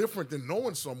that's different than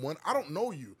knowing someone. I don't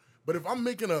know you. But if I'm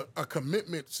making a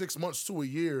commitment 6 months to a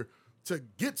year to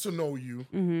get to know you,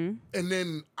 and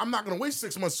then I'm not going to wait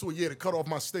 6 months to a year to cut off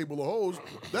my stable of hoes.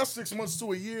 That's 6 months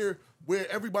to a year where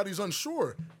everybody's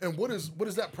unsure. And what is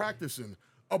that practicing?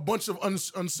 a bunch of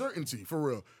uncertainty for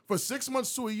real. For 6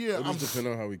 months to a year, It just depends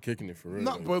on how we kicking it for real.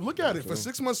 no, like, but look at it. so- For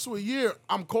 6 months to a year,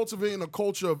 I'm cultivating a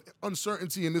culture of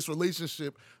uncertainty in this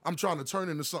relationship. I'm trying to turn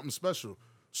into something special.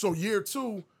 So year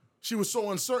 2, she was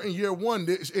so uncertain. Year 1,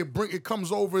 it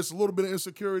comes over. It's a little bit of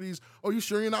insecurities. Oh, you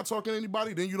sure you're not talking to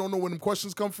anybody? Then you don't know where them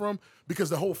questions come from because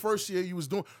the whole first year you was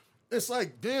doing. It's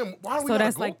like, damn, why do we? So gotta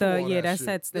that's go like through the all that that shit?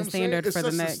 sets the You know what I'm saying? standard It for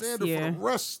the sets next standard year. for the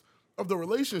rest of the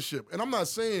relationship. And I'm not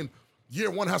saying year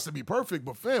 1 has to be perfect,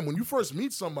 but fam, when you first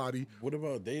meet somebody, What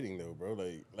about dating though, bro?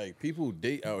 Like people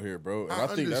date out here, bro. And I I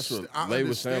think that's what underst- I Lay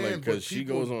was saying, like, understand, because but she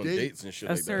people goes on date dates and shit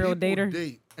a like serial that. people dater?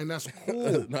 date, and that's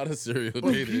cool. Not a serial But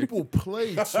dater. people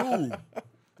play too.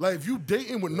 Like if you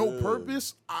dating with no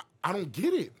purpose, I don't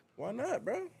get it. Why not,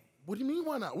 bro? What do you mean?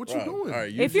 Why not? What Bro, you doing? all right,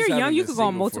 If just you're young, haven't you been could go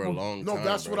on single for a multiple. long No, time,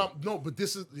 that's bro. what I'm. No, but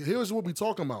here's what we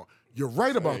talking about. You're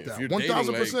right about If that. you're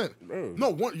 1,000%. dating, like, bro.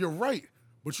 No, you're right.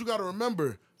 But you got to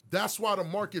remember that's why the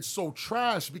market's so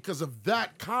trash because of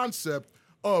that concept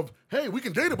of hey, we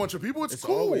can date a bunch of people. It's It's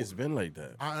cool. always been like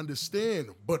that. I understand,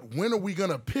 but when are we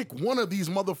gonna pick one of these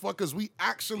motherfuckers we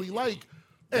actually like?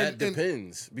 That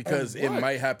depends because it what?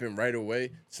 might happen right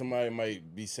away. Somebody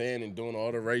might be saying and doing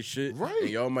all the right shit, Right. and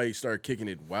y'all might start kicking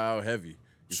it wild heavy.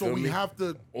 You So feel we me? have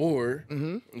to. Or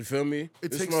you feel me?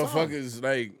 It this takes time. motherfucker's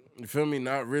like, you feel me?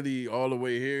 Not really all the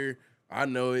way here. I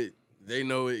know it. They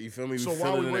know it. You feel me? So feel why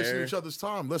are it we in the wasting air. each other's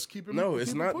time? Let's keep it. No, keep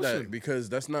it's it not pushing. that because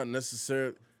that's not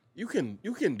necessary. You can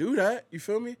do that. You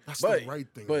feel me? That's the right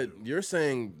thing to But do. you're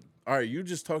saying, all right, you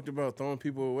just talked about throwing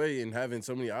people away and having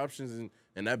so many options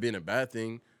and that being a bad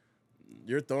thing.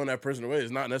 You're throwing that person away.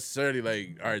 It's not necessarily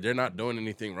like, all right, they're not doing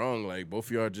anything wrong. Like both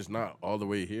of y'all are just not all the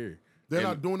way here. They're And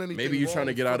not doing anything Maybe you're trying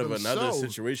to wrong get for out of another themselves.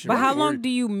 situation. But how before- long do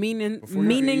you before you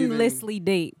meaninglessly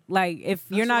date? Like if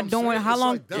you're what not I'm doing, saying. how It's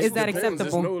long like, that's is what that depends.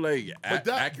 acceptable? There's no like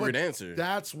accurate but answer.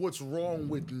 That's what's wrong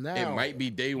with now. It might be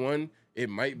day one. It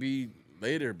might be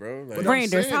later, bro. Like, I'm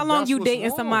Branders, saying how long that's you what's dating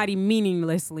wrong. somebody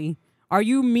meaninglessly? Are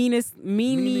you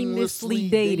meaninglessly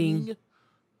dating?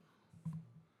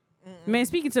 Man,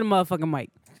 speaking to the motherfucking mic.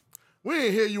 We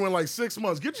ain't hear you in like 6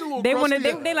 months. Get your little. They want to.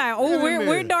 crusty- They like, Get oh, in where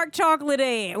there. dark chocolate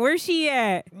at? Where's she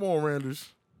at? Come on, Randers.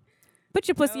 Put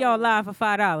your pussy on live for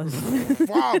 $5.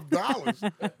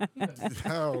 $5.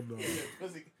 Hell no.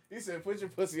 he said, "Put your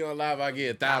pussy on live. I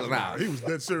get $1,000." He was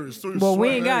dead serious too. Well, we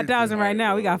Sweating ain't got everything. 1,000 right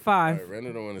now. We got All 5. right,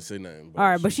 Randall don't want to say nothing. All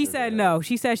right, but she said no.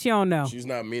 She said she don't know. She's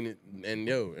not meaning, and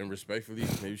and respectfully,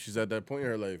 maybe she's at that point in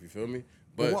her life. You feel me?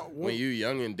 But what- when you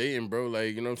young and dating, bro,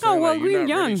 like you know what Oh, I'm saying, well, like we you're not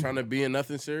young. really trying to be in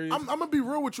nothing serious. I'm gonna be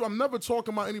real with you. I'm never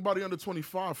talking about anybody under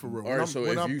 25 for real. All right, so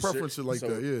when if I you preference it like so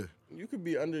that, yeah. you could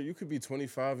be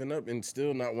 25 and up and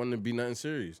still not wanting to be nothing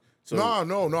serious. So No,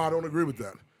 I don't agree with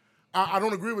that. I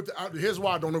don't agree with that. Here's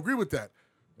why I don't agree with that.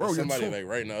 Bro, you're somebody tw- like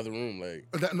right in the other room, like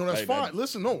that's like fine. that-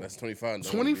 Listen, no. that's 25.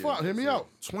 25, hear me out.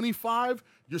 25,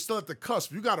 you're still at the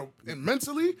cusp. You gotta, and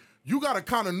mentally, you gotta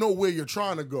kind of know where you're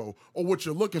trying to go or what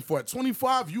you're looking for. At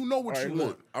 25, you know what All you right, want.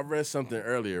 look, I read something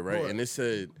earlier, right? What? And it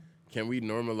said, can we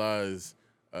normalize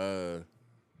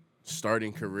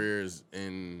starting careers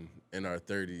in our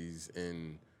 30s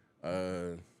and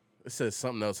it says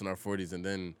something else in our 40s and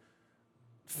then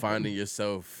finding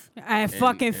yourself At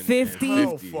fucking 50?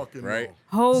 Hell fucking right? no.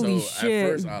 Holy so shit. At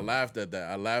first, I laughed at that.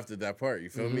 I laughed at that part. You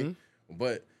feel me? Mm-hmm.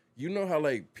 But you know how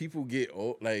like people get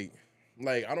old, like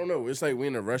I don't know. It's like we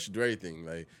in a rush to do everything.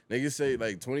 Like niggas say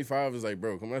like 25 is like,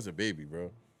 bro, come on, that's a baby,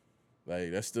 bro.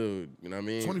 Like that's still, you know what I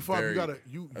mean? 25, Very-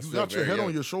 you that's got still your very head on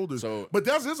young. your shoulders. So but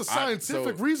there's a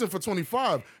scientific reason for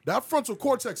 25. That frontal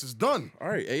cortex is done. all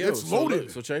right, hey, yo, It's so loaded. look,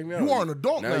 so check me out. You are an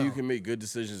adult now. you can make good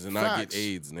decisions and not Facts. get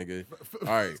AIDS, nigga. All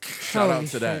right, shout Holy out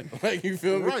to that. Like you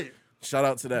feel me? Right. Shout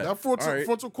out to that. That frontal, All right.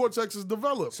 frontal cortex is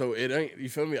developed. So it ain't, you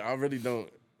feel me? I really don't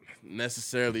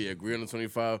necessarily agree on the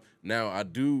 25. Now, I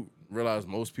do realize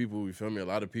most people, you feel me? A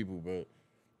lot of people, but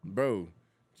bro,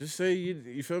 just say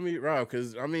you feel me, Rob?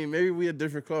 Because I mean, maybe we a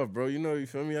different cloth, bro. You know, you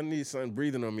feel me? I need something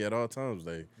breathing on me at all times,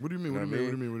 like. What do you mean? know What do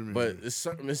you mean? But it's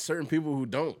certain people who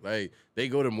don't like. They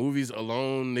go to movies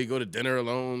alone. They go to dinner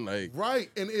alone. Like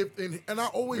Right, and I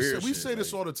always say Weird we shit, say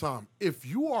this like- all the time. If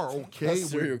you are okay That's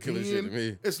serial with killer being, shit to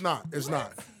me. it's not.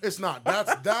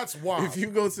 That's why. if you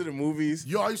go to the movies,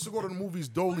 Yo, I used to go to the movies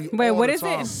dolly. Wait, all what the is it?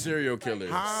 time. serial killer,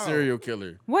 How? serial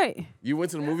killer. What? You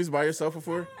went to the movies by yourself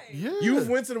before? Yeah, You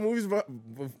went to the movies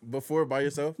before by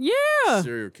yourself? Yeah.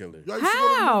 Serial killer. Yo, I used to go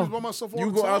to the How? movies by myself all You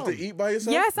the go out time. to eat by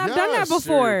yourself? Yes, I've done that Yes.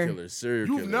 before. Serial killer. Serial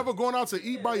killer. You've never gone out to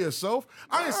eat by yourself?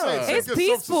 I didn't say take It's yourself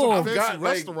peaceful. to I've some fancy got,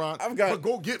 like, restaurant, I've got- but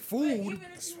go get food. Even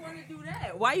if you want to do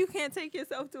that, why you can't take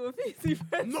yourself to a fancy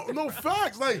restaurant? No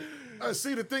facts. Like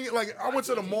See the thing, like I went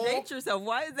to the mall. Date yourself.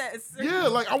 Why is that? Yeah,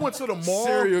 like I went to the mall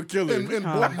Serial killer. and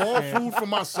bought mall food for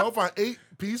myself. I ate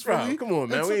peacefully. Bro, come on,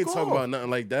 man. and We ain't took talking off. about nothing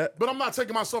like that. But I'm not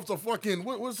taking myself to fucking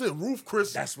what's it, Roof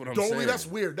Chris? That's what I'm Dolly. saying. That's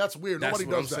weird. That's weird. That's Nobody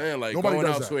what I'm does that. saying. Like Nobody going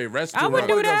does out that. to a I restaurant. would do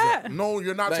Nobody does that. No,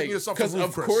 you're not taking yourself to Because Roof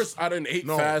of Chris. course I done ate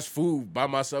No. fast food by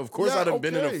myself. Of course Yeah, I done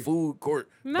been in a okay. food court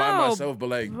by No, myself. But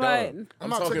like, but- dog, I'm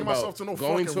not talking taking about myself to no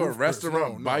going fucking to a Roof Chris.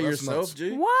 restaurant No, by that's yourself, nuts.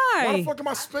 G. Why Why? the fuck am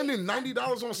I spending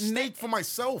 $90 on steak for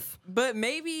myself? But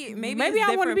maybe Maybe it's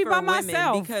I wanna different be for by women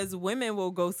myself. because women will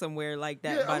go somewhere like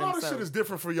that Yeah, by a lot of themselves. shit is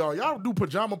different for y'all. Y'all do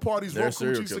pajama parties, They're roll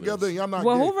serial coochies killers. together, and y'all not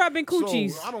Well, gay. who rubbing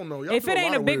coochies? So, I don't know. Y'all If do it a ain't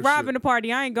lot a of big weird Rob shit. in the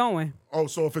party, I ain't going. Oh,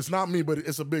 so if it's not me, but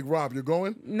it's a big Rob, you're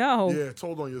going? No. Yeah,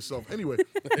 told on yourself. Anyway,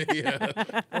 Yeah.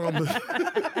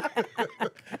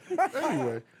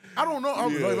 anyway, I don't know.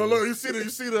 I'm like, look, you see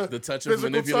the touch of physical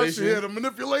manipulation? Touch, yeah, the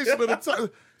manipulation of the touch.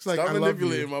 It's like Stop I love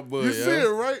manipulating you. my boy, You yeah. see it,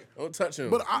 right? Don't touch him.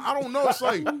 But I don't know. It's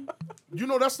like,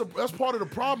 that's part of the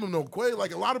problem though, Quay.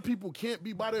 Like a lot of people can't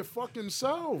be by their fucking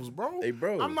selves, bro. Hey,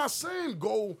 bro. I'm not saying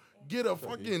go get a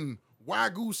fucking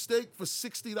Wagyu steak for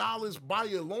 $60 by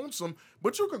your lonesome,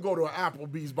 but you could go to an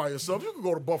Applebee's by yourself. You could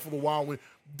go to Buffalo Wild Wings.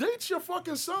 Date your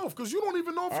fucking self, because you don't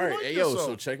even know if All you right, like hey, yourself. yo,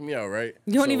 so check me out, right?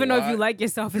 You don't So even know if you why- like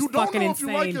yourself. It's You don't fucking know if you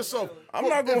like insane. yourself. I'm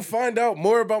not gonna find out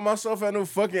more about myself at no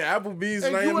fucking Applebee's. Hey,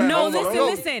 and I you am ain't at No, home listen, alone.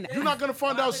 listen. You're not gonna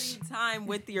find out Quality time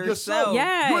with yourself. yourself.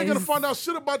 Yeah. You ain't gonna Yes. find out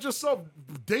shit about yourself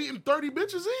dating 30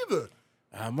 bitches either.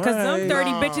 Because them 30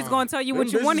 bitches gonna tell you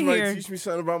what you want to hear. Teach me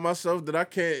something about myself that I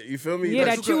can't. You feel me? Yeah,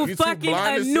 Like, that you too fucking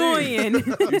blind to see. annoying.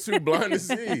 You too blind to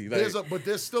see. Like, But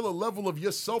there's still a level of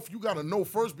yourself you gotta know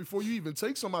first before you even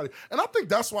take somebody. And I think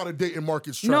that's why the dating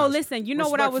market's trash. No, listen, you know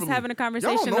what I was Respectfully. having a Y'all don't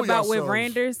conversation know about with yourselves.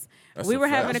 Randers? That's We a were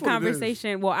fact. having a That's what it is.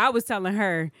 conversation. Well, I was telling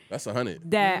her that's 100.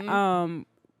 that Mm-hmm.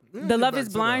 the get Love back is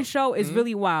to Blind that. show is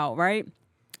really wild, right?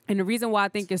 And the reason why I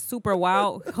think it's super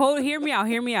wild, hear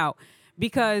me out.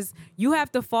 Because you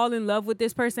have to fall in love with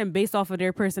this person based off of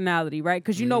their personality, right?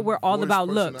 Because you know we're all Voice, about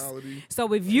looks. personality.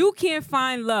 So if you can't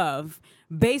find love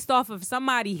based off of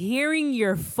somebody hearing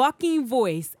your fucking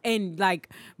voice and like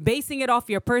basing it off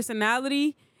your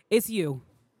personality, it's you.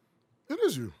 It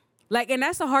is you. Like, and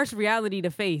that's a harsh reality to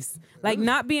face. Like,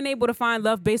 not being able to find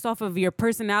love based off of your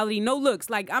personality, no looks.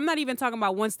 Like, I'm not even talking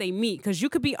about once they meet, because you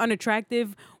could be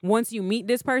unattractive once you meet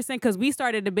this person. Because we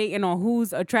started debating on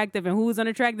who's attractive and who's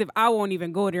unattractive. I won't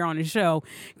even go there on the show,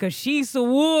 because she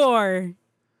swore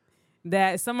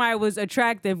that somebody was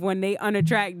attractive when they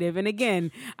unattractive. And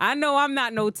again, I know I'm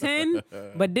not no 10,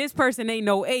 but this person ain't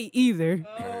no 8 either.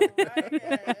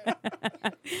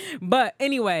 But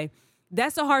anyway,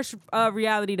 that's a harsh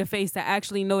reality to face, to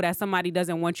actually know that somebody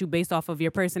doesn't want you based off of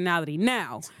your personality.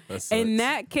 Now, That sucks. in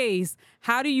that case,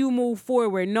 how do you move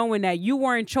forward knowing that you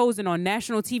weren't chosen on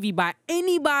national TV by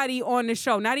anybody on the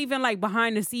show, not even like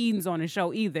behind the scenes on the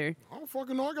show either? I don't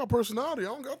fucking know. I got personality. I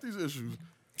don't got these issues.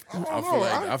 I don't I know.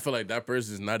 I feel like that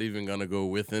person's not even gonna go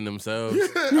within themselves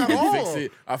at and all. fix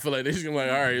it. I feel like they're just gonna be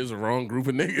like, all right, it's a wrong group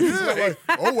of niggas. Yeah,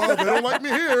 like, oh well, they don't like me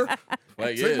here.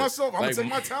 Like, Take yeah. myself. I'm Like, gonna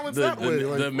take my talents the, that way. The,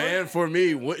 Like, the what? man for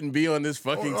me wouldn't be on this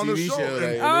fucking On the TV show. show. Like, And-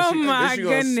 and Oh then she, my then she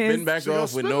gonna goodness. spin back So y'all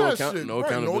off with spin no, that account, shit. no Right,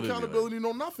 accountability. No accountability,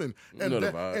 no nothing. And know the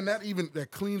that, vibe. and that even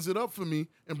that cleans it up for me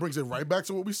and brings it right back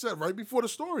to what we said right before the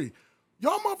story.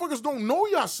 Y'all motherfuckers don't know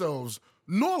yourselves,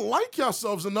 nor like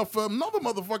yourselves enough for another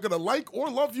motherfucker to like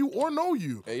or love you or know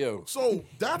you. Hey, yo. So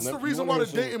that's Now, the you reason wanna why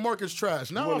the hear some- dating market's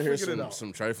trash. You Now I want to hear figured it out.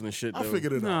 some trifling shit, though? I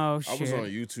figured it out. Oh, I was shit. on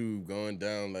YouTube going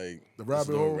down like The this rabbit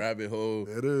little hole? rabbit hole.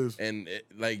 It is. And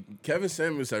like Kevin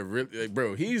Samuels have really, like,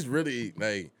 bro, he's really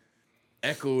like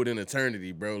echoed in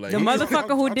eternity, bro. Like The he's- motherfucker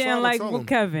who I'm trying didn't to like tell him.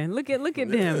 Kevin. Look at them.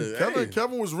 Hey.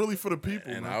 Kevin was really for the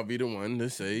people, And man. I'll be the one to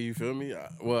say, you feel me?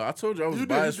 Well, I told you I was You did,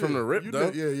 biased you from the did. rip, You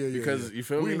though. did. Yeah, Because yeah. you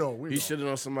feel We me? know, we He know. shitted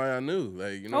on somebody I knew,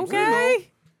 like, you know. What I'm saying?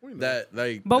 Okay. We know. That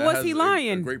like, But that was has he a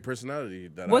lying? great personality.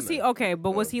 That Was I he know. okay?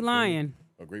 But was he You feel me? lying?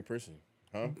 A great person,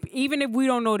 huh? Even if we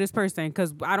don't know this person,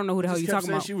 because I don't know who the hell Just you kept talking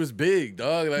saying about. she was big,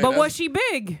 dog. Like, But that's- was she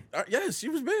big? Yes, she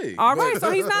was big. All right,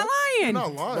 so he's not lying.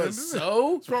 Not lying. But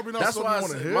so It's probably not that's something why you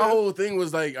wanna hear. my whole thing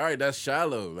was like, all right, that's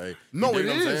shallow. Like, No, you it dig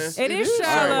what I'm is. saying? It is All right,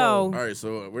 shallow. all right,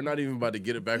 so we're not even about to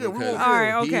get it back Yeah, we because won't All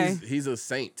right, okay. he's a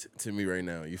saint to me right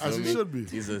now. You feel As he me? should be.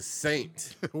 He's a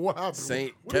saint. What happened?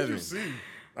 Saint what did Kevin. you see?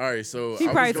 All right, so He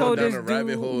I probably was going told down this a rabbit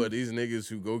dude- hole of these niggas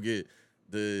who go get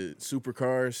the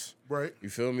supercars. Right. You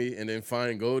feel me? And then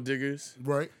find gold diggers.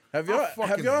 Right. Have I y'all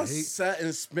fucking hate- sat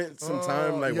and spent some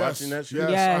time like Yes, watching that shit?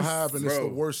 Yes, Yes. I have, and it's Bro.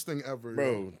 the worst thing ever.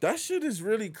 Bro, that shit is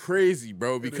really crazy,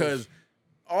 bro, because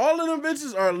all of them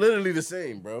bitches are literally the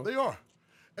same, bro. They are.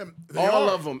 And they All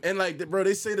are. of them. And like, bro,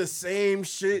 they say the same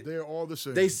shit. They're all the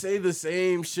same. They say the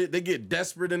same shit. They get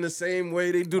desperate in the same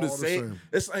way. They do the All the same.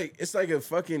 same. It's like a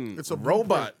fucking It's a robot.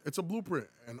 blueprint. It's a blueprint,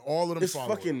 and all of them It's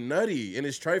follow fucking it. nutty and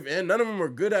it's trifling. And none of them are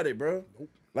good at it, bro.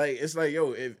 Like, it's like,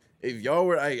 yo, if y'all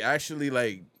were like actually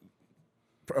like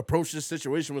approach this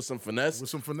situation with some finesse, With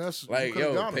some finesse, you like, coulda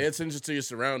yo, got pay him. attention to your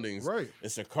surroundings. Right.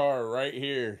 It's a car right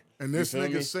here. And You this feel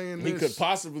nigga me? saying he this. could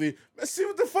possibly. Let's see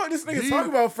what the fuck this nigga Be- talk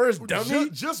about first, dummy.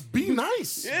 Just be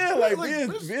nice. Yeah, like,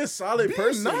 bitch, be a solid be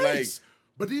person. Nice.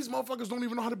 But these motherfuckers don't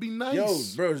even know how to be nice. Yo,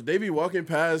 bro, they be walking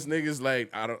past niggas like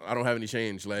I don't have any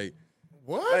change. Like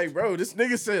what? bro, this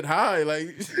nigga said hi. Like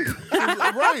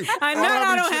Right. I know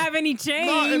I don't have any change.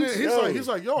 No, and then Yo, he's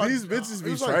like, yo, these bitches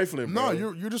be he's trifling, No,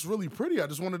 bro. you're just really pretty. I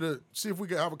just wanted to see if we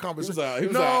could have a he conversation.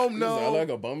 was no. I look like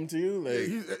a bum to you.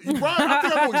 Like Right, I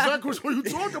think I know exactly what you're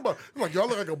talking about. He's like, y'all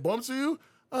look like a bum to you.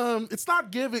 It's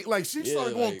not giving. Like she Yeah,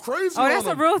 started going like- crazy. Oh, that's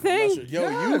on a him. real I'm not thing? sure. Yo,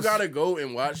 you Yes. gotta go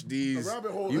and watch these. The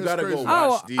rabbit hole You is gotta crazy. go Oh,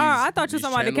 watch these. I thought you were these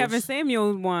talking about the Kevin channels.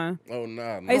 Samuels one. Oh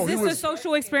nah, Is no. he this was- a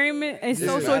social experiment? A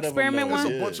social out of 'em, experiment though. There's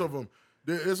one? a Yeah. bunch of them.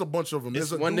 There's a bunch of them. It's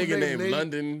There's a one dude nigga named Nate.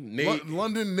 London Nate.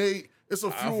 London Nate. It's a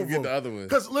few of them. forget the other one.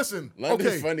 Because listen, London's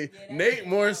okay, funny. Nate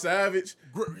more savage.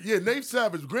 Yeah, Nate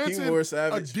Savage. Granted, more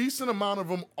savage. a decent amount of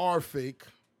them are fake.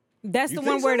 That's You the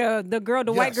one think where the girl,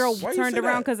 the white Yes. girl, Why you turned say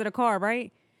around that? because of the car,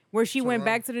 right? Where she went around.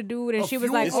 back to the dude and A she was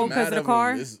few like, of "Oh, them- because of the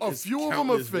car." A few of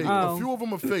them are fake. Oh. A few of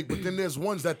them are fake, but then there's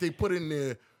ones that they put in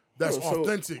there that's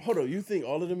authentic. Hold on, you think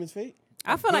all of them is fake?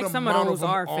 I feel good like some of amount those of them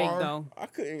are fake are. though.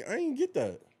 I ain't get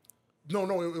that.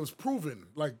 No, it was proven.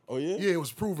 Like, Oh, yeah? Yeah, it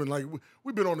was proven. Like,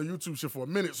 we've been on the YouTube shit for a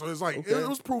minute, so it's like, Okay. it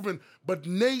was proven. But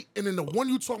Nate, and then the one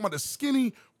you talking about, the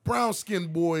skinny,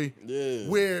 brown-skinned boy, Yeah.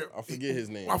 where... I forget his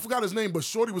name. I forgot his name, but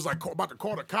Shorty was like about to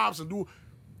call the cops and do...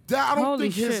 That, I don't Holy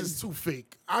think his shit. is too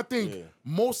fake. I think Yeah.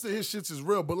 most of his shits is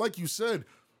real. But like you said,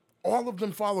 all of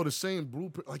them follow the same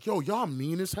blueprint. Like, yo, y'all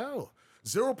mean as hell.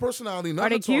 Zero personality. None Are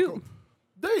they to talk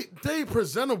cute? They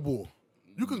presentable.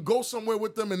 You can go somewhere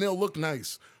with them and they'll look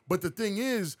nice. But the thing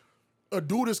is, a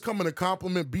dude is coming to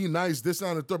compliment, be nice, this, that,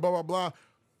 and the third, blah, blah, blah.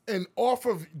 And off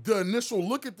of the initial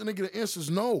look at the nigga, the answer's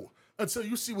no. Until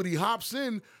you see what he hops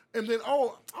in, and then,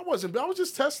 oh, I was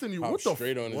just testing you. Hop what the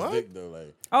straight on his what? dick though,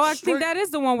 like Oh, I Straight- think that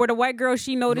is the one where the white girl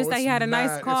she noticed No, that he it's had a nice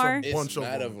mad. car. It's a bunch of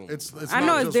mad them. of 'em. It's I not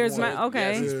know just there's one. mad-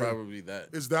 okay. Yes, it's Yeah. probably that.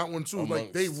 It's that one too.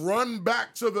 Like they Amongst- run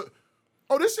back to the.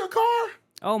 Oh, this your car?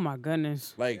 Oh my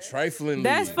goodness, Like trifling.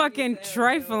 that's fucking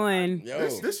trifling. Yo.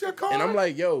 This your car? And I'm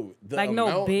like, yo, the Like, no,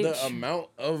 amount, bitch. the amount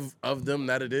of them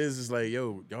that it is like,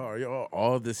 yo, y'all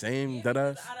all the same. That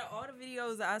us. Out of all the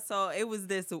videos I saw, it was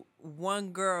this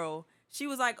one girl. She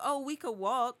was like, "Oh, we could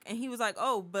walk," and he was like,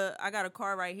 "Oh, but I got a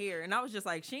car right here." And I was just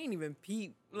like, "She ain't even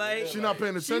peep." Like She not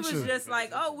paying She attention. was just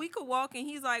like, "Oh, we could walk," and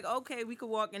he's like, "Okay, we could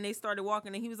walk." And they started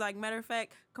walking, and he was like, "Matter of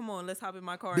fact, come on, let's hop in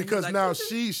my car." And he was Because like, now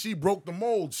she broke the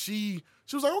mold. She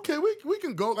was like, okay, we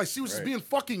can go. Like she was just Right. being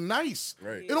fucking nice.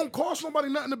 Right. It don't cost nobody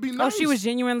nothing to be Oh, nice. she was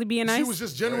genuinely being nice. She was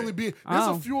just genuinely Right. being. There's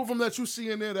Oh. a few of them that you see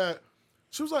in there that.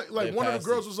 She was like They one of the passed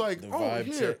girls the- was like, the oh, vibe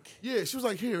here. check. Yeah, she was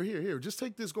like, here, just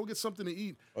take this, go get something to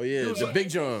eat. Oh yeah, It was the like- Big She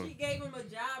John. gave him a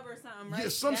job or something, right? Yeah,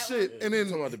 some That shit. one? And Talking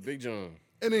then about the Big John.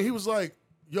 he was like,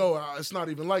 yo, it's not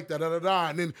even like that, da da da.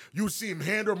 And then you see him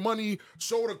hand her money,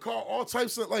 show the car, all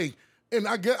types of like. And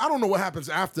I don't know what happens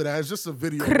after that. It's just a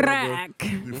video. Crack.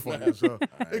 Be funny as hell.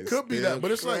 It could be that,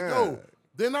 but it's like, yo, crack.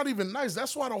 they're not even nice.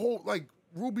 That's why the whole like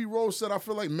Ruby Rose said, I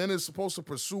feel like men is supposed to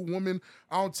pursue women.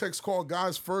 I don't text call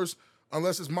guys first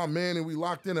unless it's my man and we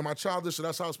locked in. Am I childish? So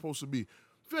that's how it's supposed to be.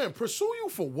 Fam, pursue you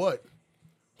for what?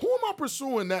 Who am I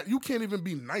pursuing that you can't even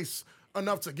be nice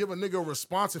enough to give a nigga a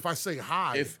response if I say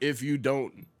hi? If you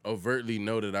don't overtly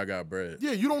know that I got bread,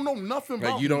 Yeah, you don't know nothing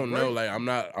about like you me, don't know, right?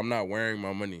 like I'm not wearing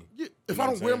my money. Yeah, if You know I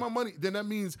what don't I'm wear saying? my money, then that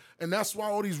means, and that's why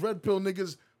all these red pill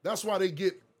niggas, that's why they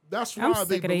get, that's why I'm they sick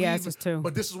of they believe, asses, too.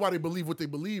 But this is why they believe what they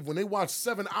believe. When they watch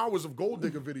 7 hours of gold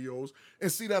digger videos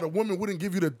and see that a woman wouldn't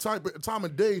give you the time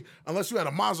of day unless you had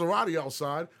a Maserati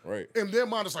outside, Right. and their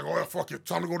mind is like, oh, yeah, fuck it,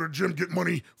 time to go to the gym, get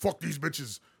money, fuck these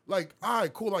bitches. Like, all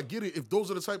right, cool, I get it. If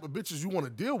those are the type of bitches you want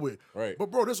to deal with, Right.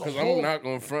 But bro, there's a Because whole. I'm not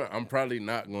going to front. I'm probably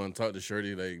not going to talk to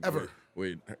Shorty like Ever.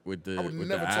 with the I would with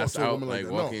never the talk ass to a out woman like like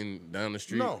that. No. walking down the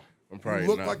street. No, I'm probably you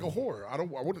look not. like a whore.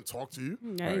 I wouldn't talk to you.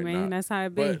 Hey Right, man, nah. that's how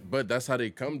it be. But that's how they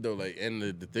come though. Like, and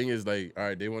the thing is like, all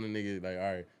right, they want a nigga like,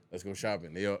 all right, let's go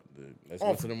shopping. Let's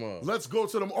go to the mall. Let's go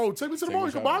to the mall. Oh, take me to the Take mall. me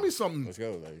You can buy shopping. me something. Let's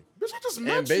go. Like, Bitch, I just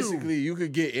met and basically, you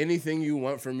could get anything you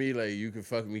want from me. Like, you can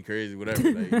fuck me crazy,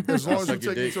 whatever. Like, As long I'll as you suck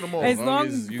your take me dick. to the mall. As long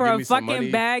as you for give a me some fucking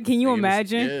money, bag, can you give me some-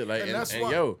 imagine? Yeah, like, And and, that's and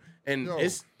why- yo, and Yo.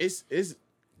 it's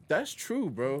that's true,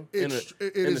 bro. It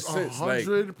is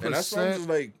 100% and that's why I'm just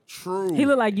like, true. He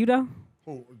look like you though.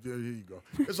 Oh, yeah, here you go.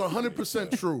 It's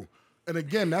 100% true. And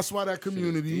again, that's why that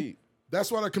community,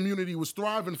 deep. was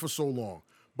thriving for so long.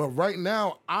 But right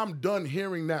now, I'm done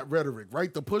hearing that rhetoric,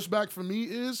 right? The pushback for me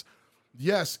is,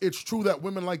 yes, it's true that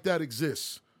women like that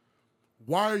exist.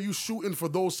 Why are you shooting for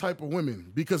those type of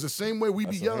women? Because the same way we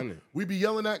be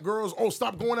yelling at girls, oh,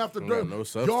 stop going after dirt. No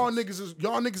y'all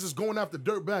niggas is going after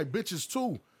dirtbag bitches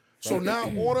too. So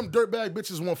now all them dirtbag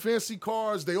bitches want fancy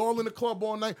cars. They all in the club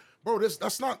all night. Bro,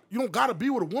 that's not, you don't gotta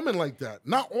be with a woman like that.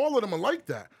 Not all of them are like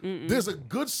that. There's a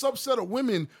good subset of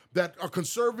women that are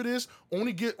conservatives,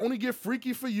 only get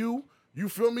freaky for you. You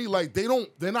feel me? Like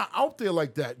they're not out there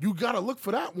like that. You gotta look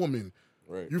for that woman.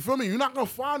 Right. You feel me? You're not gonna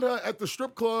find her at the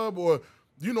strip club or,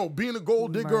 being a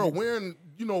gold digger or wearing,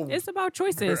 It's about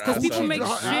choices because people make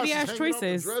shitty ass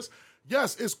choices.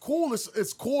 Yes, it's cool.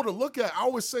 It's cool to look at. I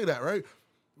always say that, right?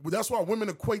 But that's why women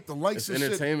equate the likes and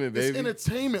entertainment, shit. baby. It's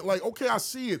entertainment. Like, okay, I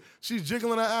see it. She's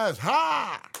jiggling her ass.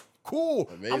 Ha! Cool.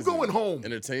 Amazing. I'm going home.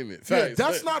 Entertainment. Yeah, Facts.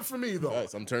 that's not for me, though.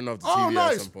 Facts. I'm turning off the TV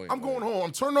nice. at some point. I'm going home.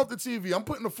 I'm turning off the TV. I'm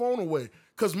putting the phone away.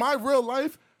 Because my real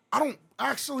life, I don't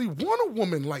actually want a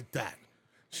woman like that.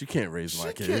 She can't raise my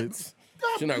She kids. can't.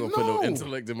 She's not going to put no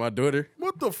intellect in my daughter.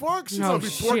 What the fuck? She's No going to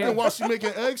be twerking shit. while she making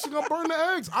eggs. She going to burn the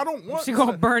eggs. I don't want She none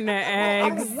gonna of- burn the I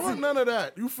eggs. don't want none of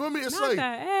that. You feel me? It's Not like, the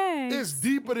eggs. it's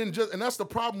deeper than just, and that's the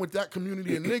problem with that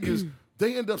community of niggas.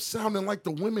 They end up sounding like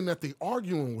the women that they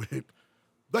arguing with.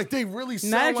 Like they really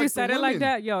sound Now that like you the said it women. like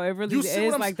that, yo, it really You see is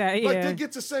what I'm like saying? that. Yeah. Like they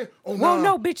get to say, oh, well, nah.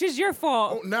 no, bitch, it's your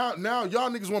fault. Oh, now y'all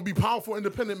niggas want to be powerful,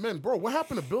 independent men. Bro, what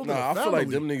happened to building a Nah, I family? feel like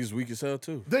them niggas weak as hell,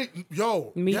 too.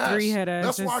 Me yes. three head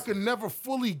That's why I asses. can never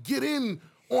fully get in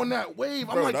on that wave.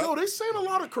 I'm Bro, like, that- yo, they saying a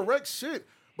lot of correct shit.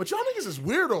 But y'all niggas is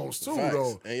weirdos, too, Facts.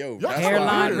 though. And yo, Y'all that's kinda why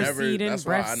I Hairline weird. receding, that's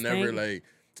why I breast never stink. like,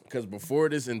 because before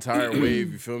this entire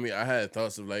wave, you feel me, I had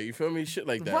thoughts of like, you feel me, shit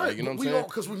like that. Right, Like, you know but what I'm we saying? all-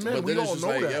 'cause we men, but we then it's all just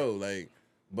know like, that. yo, like,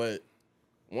 but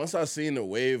once I seen the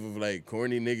wave of like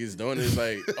corny niggas doing it, it's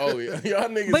like, oh, y'all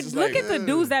niggas But is look like, at the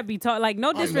dudes that be talking. Like,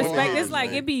 no disrespect. It's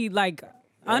like, man. it be like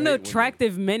women.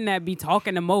 unattractive men that be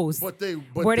talking the most. But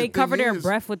where the they cover thing their is-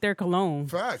 breath with their cologne.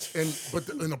 Facts. In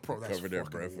the pro, that's cover their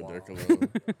fucking breath with their wild. cologne.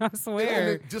 I And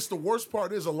swear. just the worst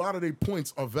part is a lot of their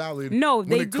points are valid. No, when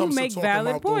they it do comes to make talking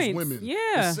valid about those points. women. Yeah.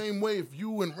 The same way if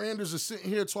you and Randers are sitting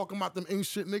here talking about them ain't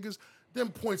shit niggas, them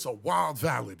points are wild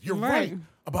valid. You're right, Right.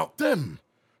 about them.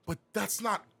 But that's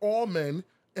not all men,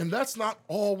 and that's not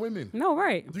all women. No,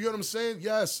 right. Do you get what I'm saying?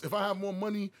 Yes, if I have more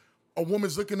money, a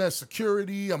woman's looking at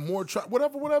security, I'm more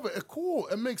whatever. Cool,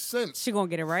 it makes sense. She gonna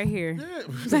get it right here.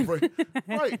 Yeah,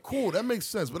 right, cool. That makes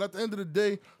sense. But at the end of the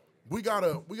day, we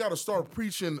gotta start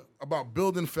preaching about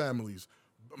building families,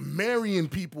 marrying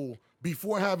people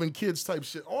before having kids, type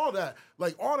shit. All that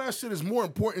shit is more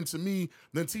important to me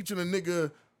than teaching a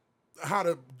nigga how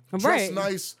to dress Right.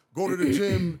 nice, go to the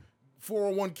gym,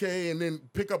 401k, and then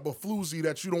pick up a floozy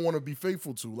that you don't want to be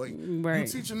faithful to. Like Right. you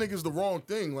teaching niggas the wrong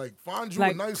thing. Like find you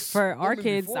Like a nice for our woman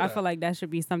kids, before I that. feel like that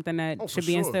should be something that Oh, should for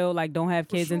be sure. instilled. Like, don't have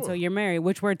kids sure. until you're married,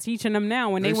 which we're teaching them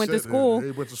now. When they They went to said that. school, They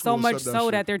went to so school and much said that so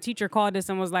shit. that their teacher called us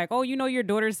and was like, "Oh, you know, your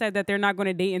daughter said that they're not going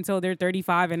to date until they're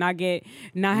 35 and not have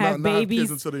not have kids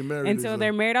babies until they married, Until they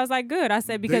they're said. married." I was like, "Good." I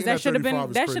said because Dating that at should have 35 been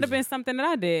is that should have crazy. been something that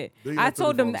I did. Dating I at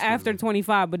told them 35 is after crazy.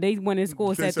 25, but they went in school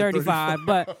and They said said 35.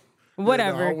 But Yeah,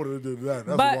 whatever. nah, I would have did that.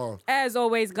 That's But wild. as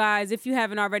always, guys, if you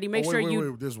haven't already, make Oh, sure wait,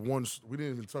 you. wait. There's one. We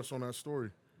didn't even touch on that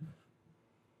story.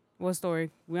 What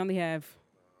story? We only have.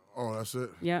 Oh, that's it.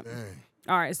 Yep. Dang.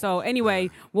 All right. So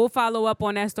anyway, we'll follow up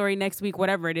on that story next week,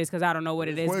 whatever it is, because I don't know what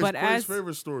it is. Quay's But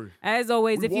favorite story. as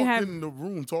always, We if you walked have. in the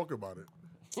room, talk about it.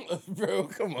 Bro,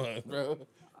 come on, bro.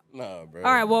 Nah, bro.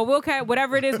 All right. Well,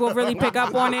 whatever it is, we'll really pick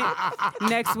up on it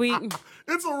next week.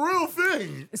 It's a real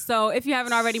thing. So if you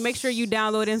haven't already, make sure you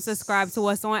download and subscribe to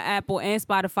us on Apple and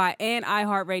Spotify and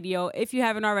iHeartRadio. If you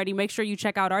haven't already, make sure you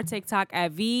check out our TikTok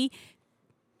at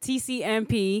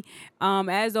VTCMP.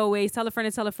 As always, tell a friend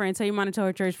and tell a friend. Tell your mom and tell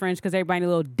her church friends because everybody need a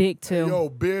little dick too. Yo,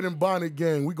 Beard and Bonnet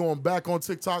gang. We going back on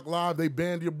TikTok Live. They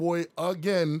banned your boy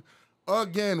again. We're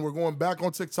going back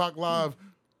on TikTok Live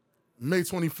May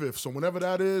 25th. So whenever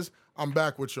that is, I'm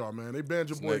back with y'all, man. They banned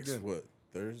your boy Next, again. what,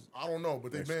 Thursday? I don't know,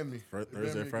 but they banned me. They banned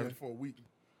Thursday, me again Friday? for a week.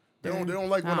 They don't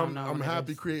like when I don't know I'm what it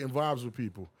happy is. creating vibes with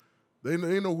people. They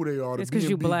know who they are. The It's 'cause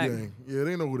you B&B black. gang. Yeah,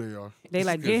 they know who they are. They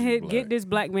like because you get black. this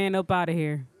black man up out of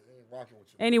here. Rocking with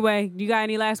you. Anyway, you got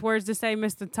any last words to say,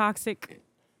 Mr. Toxic?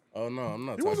 Oh, no, I'm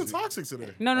not He wasn't toxic. toxic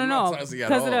today. No, I'm not no. toxic at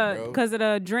Because all, of the bro. because of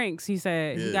the drinks, he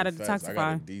said he got to facts. I detoxify.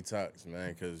 got to detox,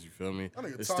 man, because you feel me? That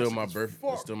nigga It's still toxic my as birthday.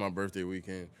 fuck. It's still my birthday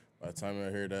weekend. By the time I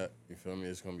hear that, you feel me?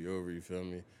 It's gonna be over. You feel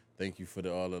me? thank you for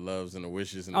all the loves and the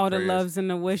wishes and All the prayers. loves and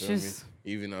the You feel me? wishes.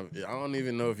 Even I don't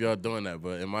even know if y'all doing that,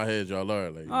 but in my head y'all are.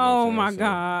 Like, you know Oh what my I'm saying?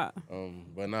 God.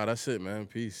 But nah, that's it, man.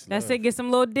 Peace. That's love. it. Get some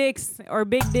little dicks or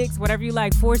big dicks, whatever you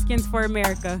like. Foreskins for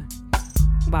America.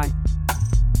 Bye.